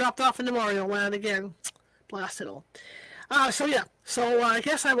almost dropped off into Mario Land again. Blasted all. So I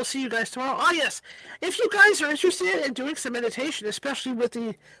guess I will see you guys tomorrow. Yes, if you guys are interested in doing some meditation, especially with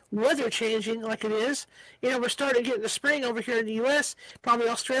the weather changing like it is, we're starting to get into spring over here in the U.S. Probably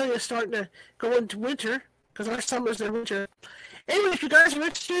Australia is starting to go into winter, because our summer's their winter. Anyway, if you guys are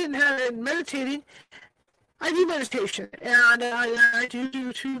interested in meditating, I do meditation, and I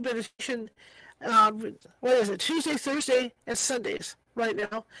do 2 meditation, Tuesday, Thursday, and Sundays. Right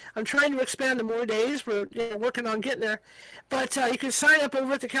now, I'm trying to expand to more days. We're working on getting there, but you can sign up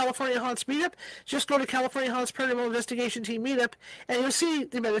over at the California Haunts Meetup. Just go to California Haunts Paranormal Investigation Team Meetup, and you'll see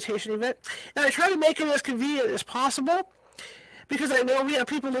the meditation event. And I try to make it as convenient as possible, because I know we have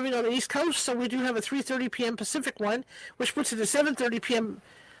people living on the East Coast, so we do have a 3:30 p.m. Pacific one, which puts it to 7:30 p.m.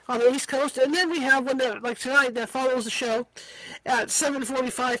 on the East Coast, and then we have one that, like tonight, that follows the show at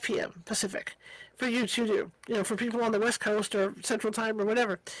 7:45 p.m. Pacific. For you to do, for people on the West Coast or Central Time or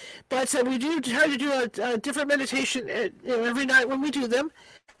whatever. But we do try to do a different meditation, every night when we do them,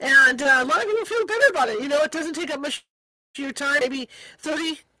 and a lot of people feel better about it. It doesn't take up much of your time, maybe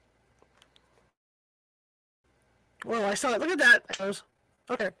 30. Well, I saw it. Look at that.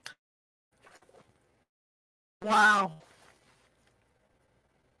 Okay. Wow.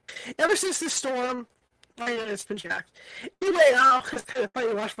 Ever since this storm, it's been jacked. Anyway, I'll kind of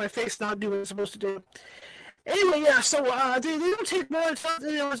funny watch my face not do what it's supposed to do. Anyway, so they don't take more than,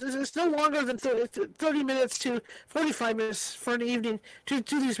 it's no longer than 30 minutes to 45 minutes for an evening to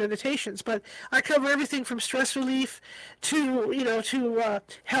do these meditations. But I cover everything from stress relief to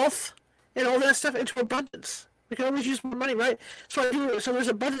health and all that stuff, into abundance. We can always use more money, right? So there's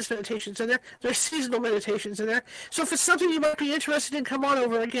abundance meditations in there. There's seasonal meditations in there. So if it's something you might be interested in, come on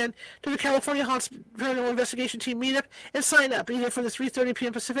over again to the California Haunts Paranormal Investigation Team Meetup and sign up, either for the 3:30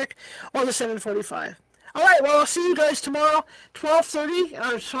 p.m. Pacific or the 7:45. All right, well, I'll see you guys tomorrow,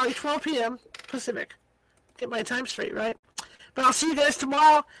 12 p.m. Pacific. Get my time straight, right? But I'll see you guys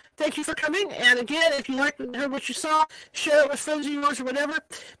tomorrow. Thank you for coming. And again, if you liked and heard what you saw, share it with friends of yours or whatever.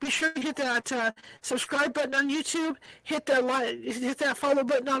 Be sure to hit that subscribe button on YouTube. Hit that follow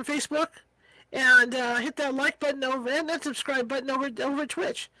button on Facebook, and hit that like button over and that subscribe button over at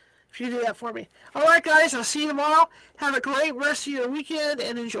Twitch. If you do that for me. All right, guys. I'll see you tomorrow. Have a great rest of your weekend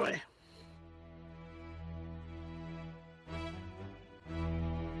and enjoy.